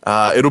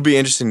 It'll be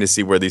interesting to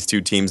see where these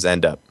two teams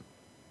end up.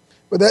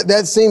 But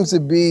that seems to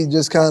be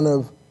just kind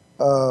of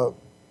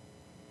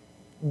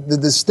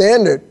the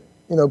standard,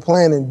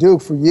 playing in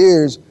Duke for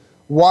years,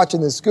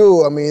 watching the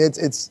school. I mean,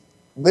 it's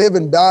live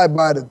and die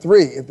by the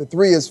three. If the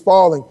three is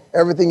falling,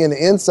 everything in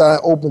the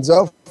inside opens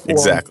up for them.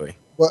 Exactly.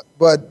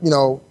 But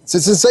it's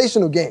a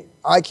sensational game.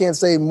 I can't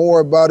say more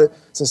about it.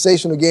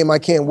 Sensational game. I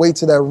can't wait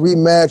to that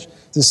rematch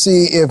to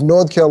see if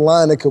North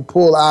Carolina could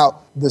pull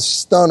out the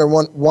stunner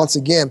once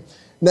again.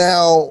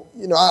 Now,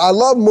 I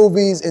love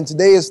movies, and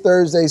today is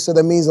Thursday, so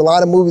that means a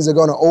lot of movies are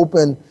going to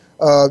open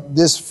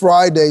this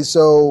Friday.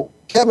 So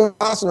Kevin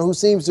Costner, who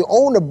seems to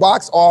own the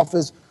box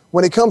office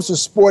when it comes to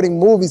sporting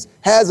movies,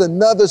 has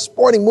another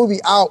sporting movie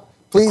out.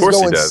 Please of course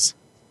go he and does.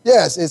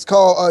 Yes, it's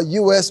called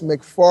U.S.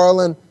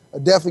 McFarlane.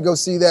 Definitely go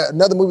see that.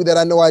 Another movie that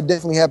I know I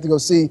definitely have to go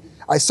see.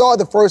 I saw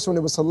the first one.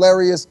 It was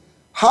hilarious.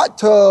 Hot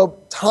Tub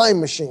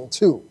Time Machine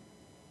 2.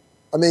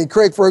 I mean,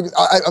 Craig Ferguson.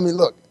 I mean,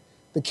 look,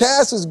 the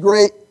cast is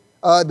great.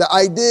 The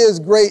idea is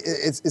great.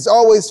 It's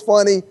always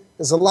funny.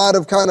 There's a lot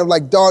of kind of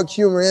like dark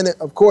humor in it.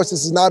 Of course,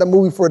 this is not a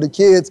movie for the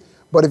kids,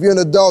 but if you're an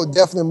adult,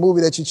 definitely a movie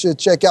that you should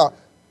check out.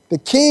 The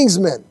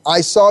Kingsman.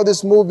 I saw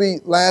this movie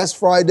last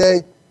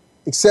Friday.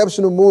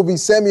 Exceptional movie.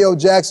 Samuel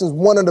Jackson's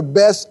one of the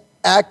best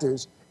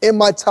actors in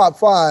my top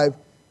 5.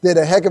 Did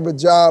a heck of a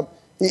job.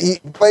 He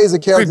plays a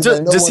character.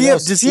 Wait,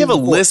 does he have a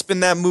lisp in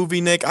that movie,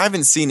 Nick? I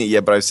haven't seen it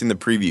yet, but I've seen the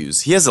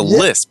previews. He has a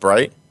lisp,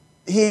 right?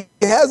 He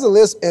has a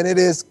lisp, and it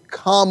is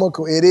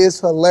comical. It is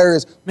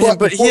hilarious. Man,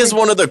 but he has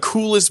one of the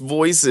coolest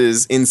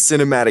voices in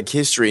cinematic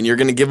history, and you're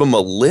going to give him a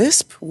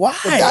lisp?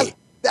 Why?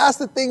 That's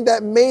the thing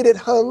that made it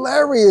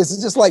hilarious.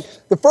 It's just like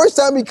the first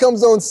time he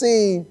comes on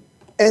scene,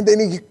 and then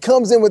he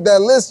comes in with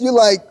that lisp, you're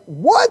like,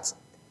 what?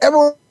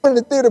 Everyone in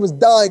the theater was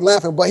dying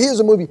laughing. But here's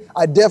a movie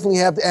I definitely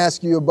have to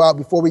ask you about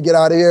before we get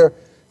out of here.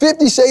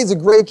 50 Shades of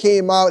Grey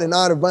came out in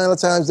honor of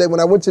Valentine's Day.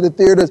 When I went to the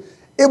theaters,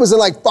 it was in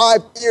like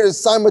 5 theaters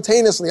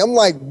simultaneously. I'm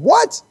like,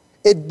 what?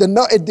 It did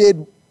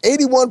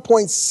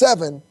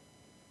 $81.7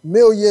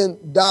 million.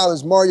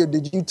 Mario,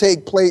 did you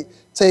take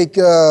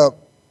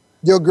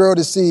your girl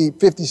to see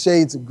 50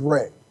 Shades of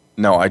Grey?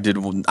 No, I did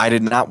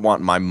not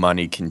want my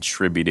money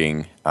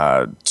contributing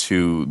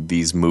to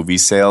these movie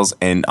sales.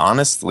 And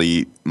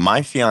honestly,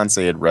 my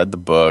fiance had read the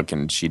book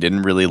and she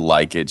didn't really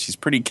like it. She's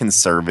pretty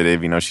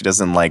conservative. She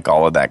doesn't like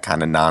all of that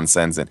kind of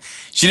nonsense. And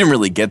she didn't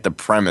really get the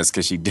premise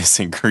because she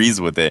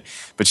disagrees with it.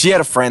 But she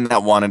had a friend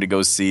that wanted to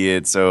go see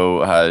it.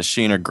 So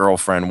she and her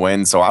girlfriend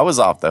went. So I was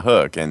off the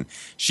hook. And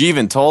she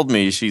even told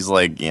me, she's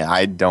like, yeah,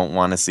 I don't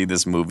want to see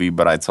this movie,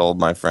 but I told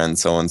my friend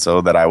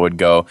so-and-so that I would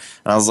go.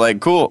 And I was like,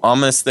 cool,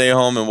 I'm going to stay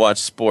home and watch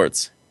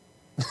sports.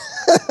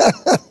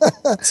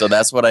 So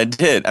that's what I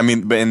did.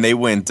 And they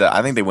went,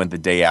 I think they went the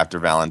day after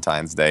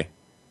Valentine's Day.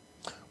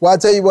 Well, I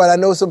tell you what, I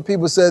know some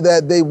people said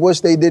that they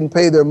wish they didn't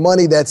pay their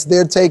money. That's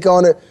their take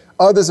on it.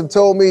 Others have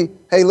told me,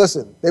 hey,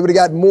 listen, they would have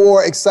got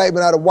more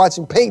excitement out of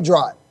watching paint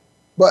dry.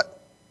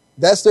 But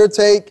that's their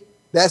take.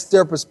 That's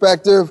their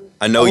perspective.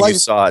 I know you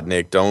saw it,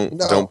 Nick. Don't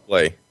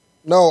play.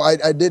 No,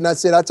 I did not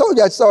see it. I told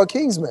you I saw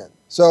Kingsman.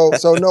 So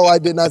no, I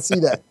did not see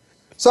that.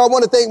 So I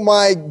want to thank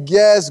my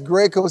guest,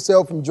 Greg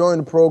Cosell, for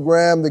joining the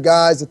program, the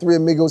guys, the three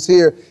amigos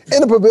here in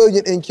the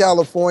Pavilion in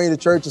California, the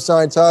Church of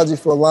Scientology,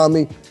 for allowing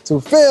me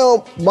to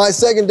film my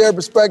secondary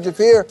perspective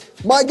here.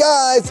 My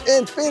guys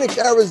in Phoenix,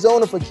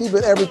 Arizona, for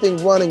keeping everything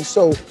running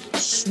so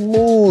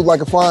smooth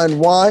like a fine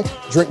wine.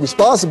 Drink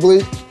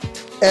responsibly.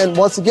 And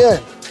once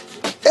again,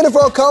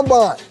 NFL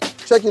Combine.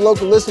 Check your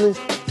local listeners.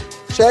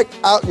 Check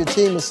out your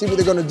team and see what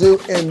they're going to do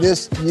in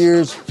this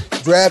year's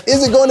draft.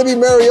 Is it going to be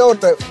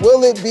Mariota?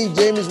 Will it be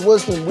Jameis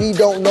Winston? We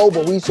don't know,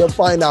 but we shall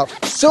find out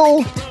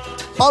soon.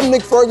 I'm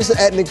Nick Ferguson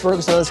at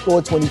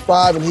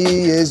NickFerguson_25, and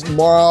he is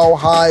Mile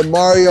High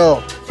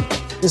Mario.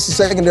 This is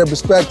Secondary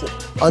Perspective.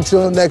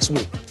 Until next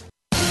week.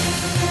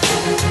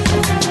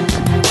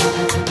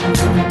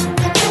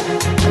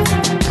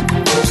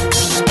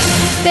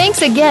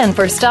 Thanks again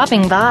for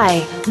stopping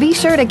by. Be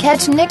sure to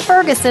catch Nick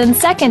Ferguson's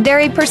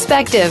Secondary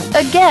Perspective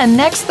again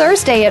next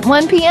Thursday at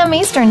 1 p.m.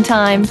 Eastern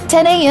Time,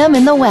 10 a.m.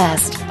 in the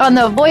West, on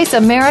the Voice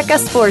America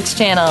Sports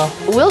Channel.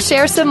 We'll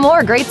share some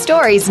more great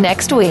stories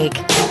next week.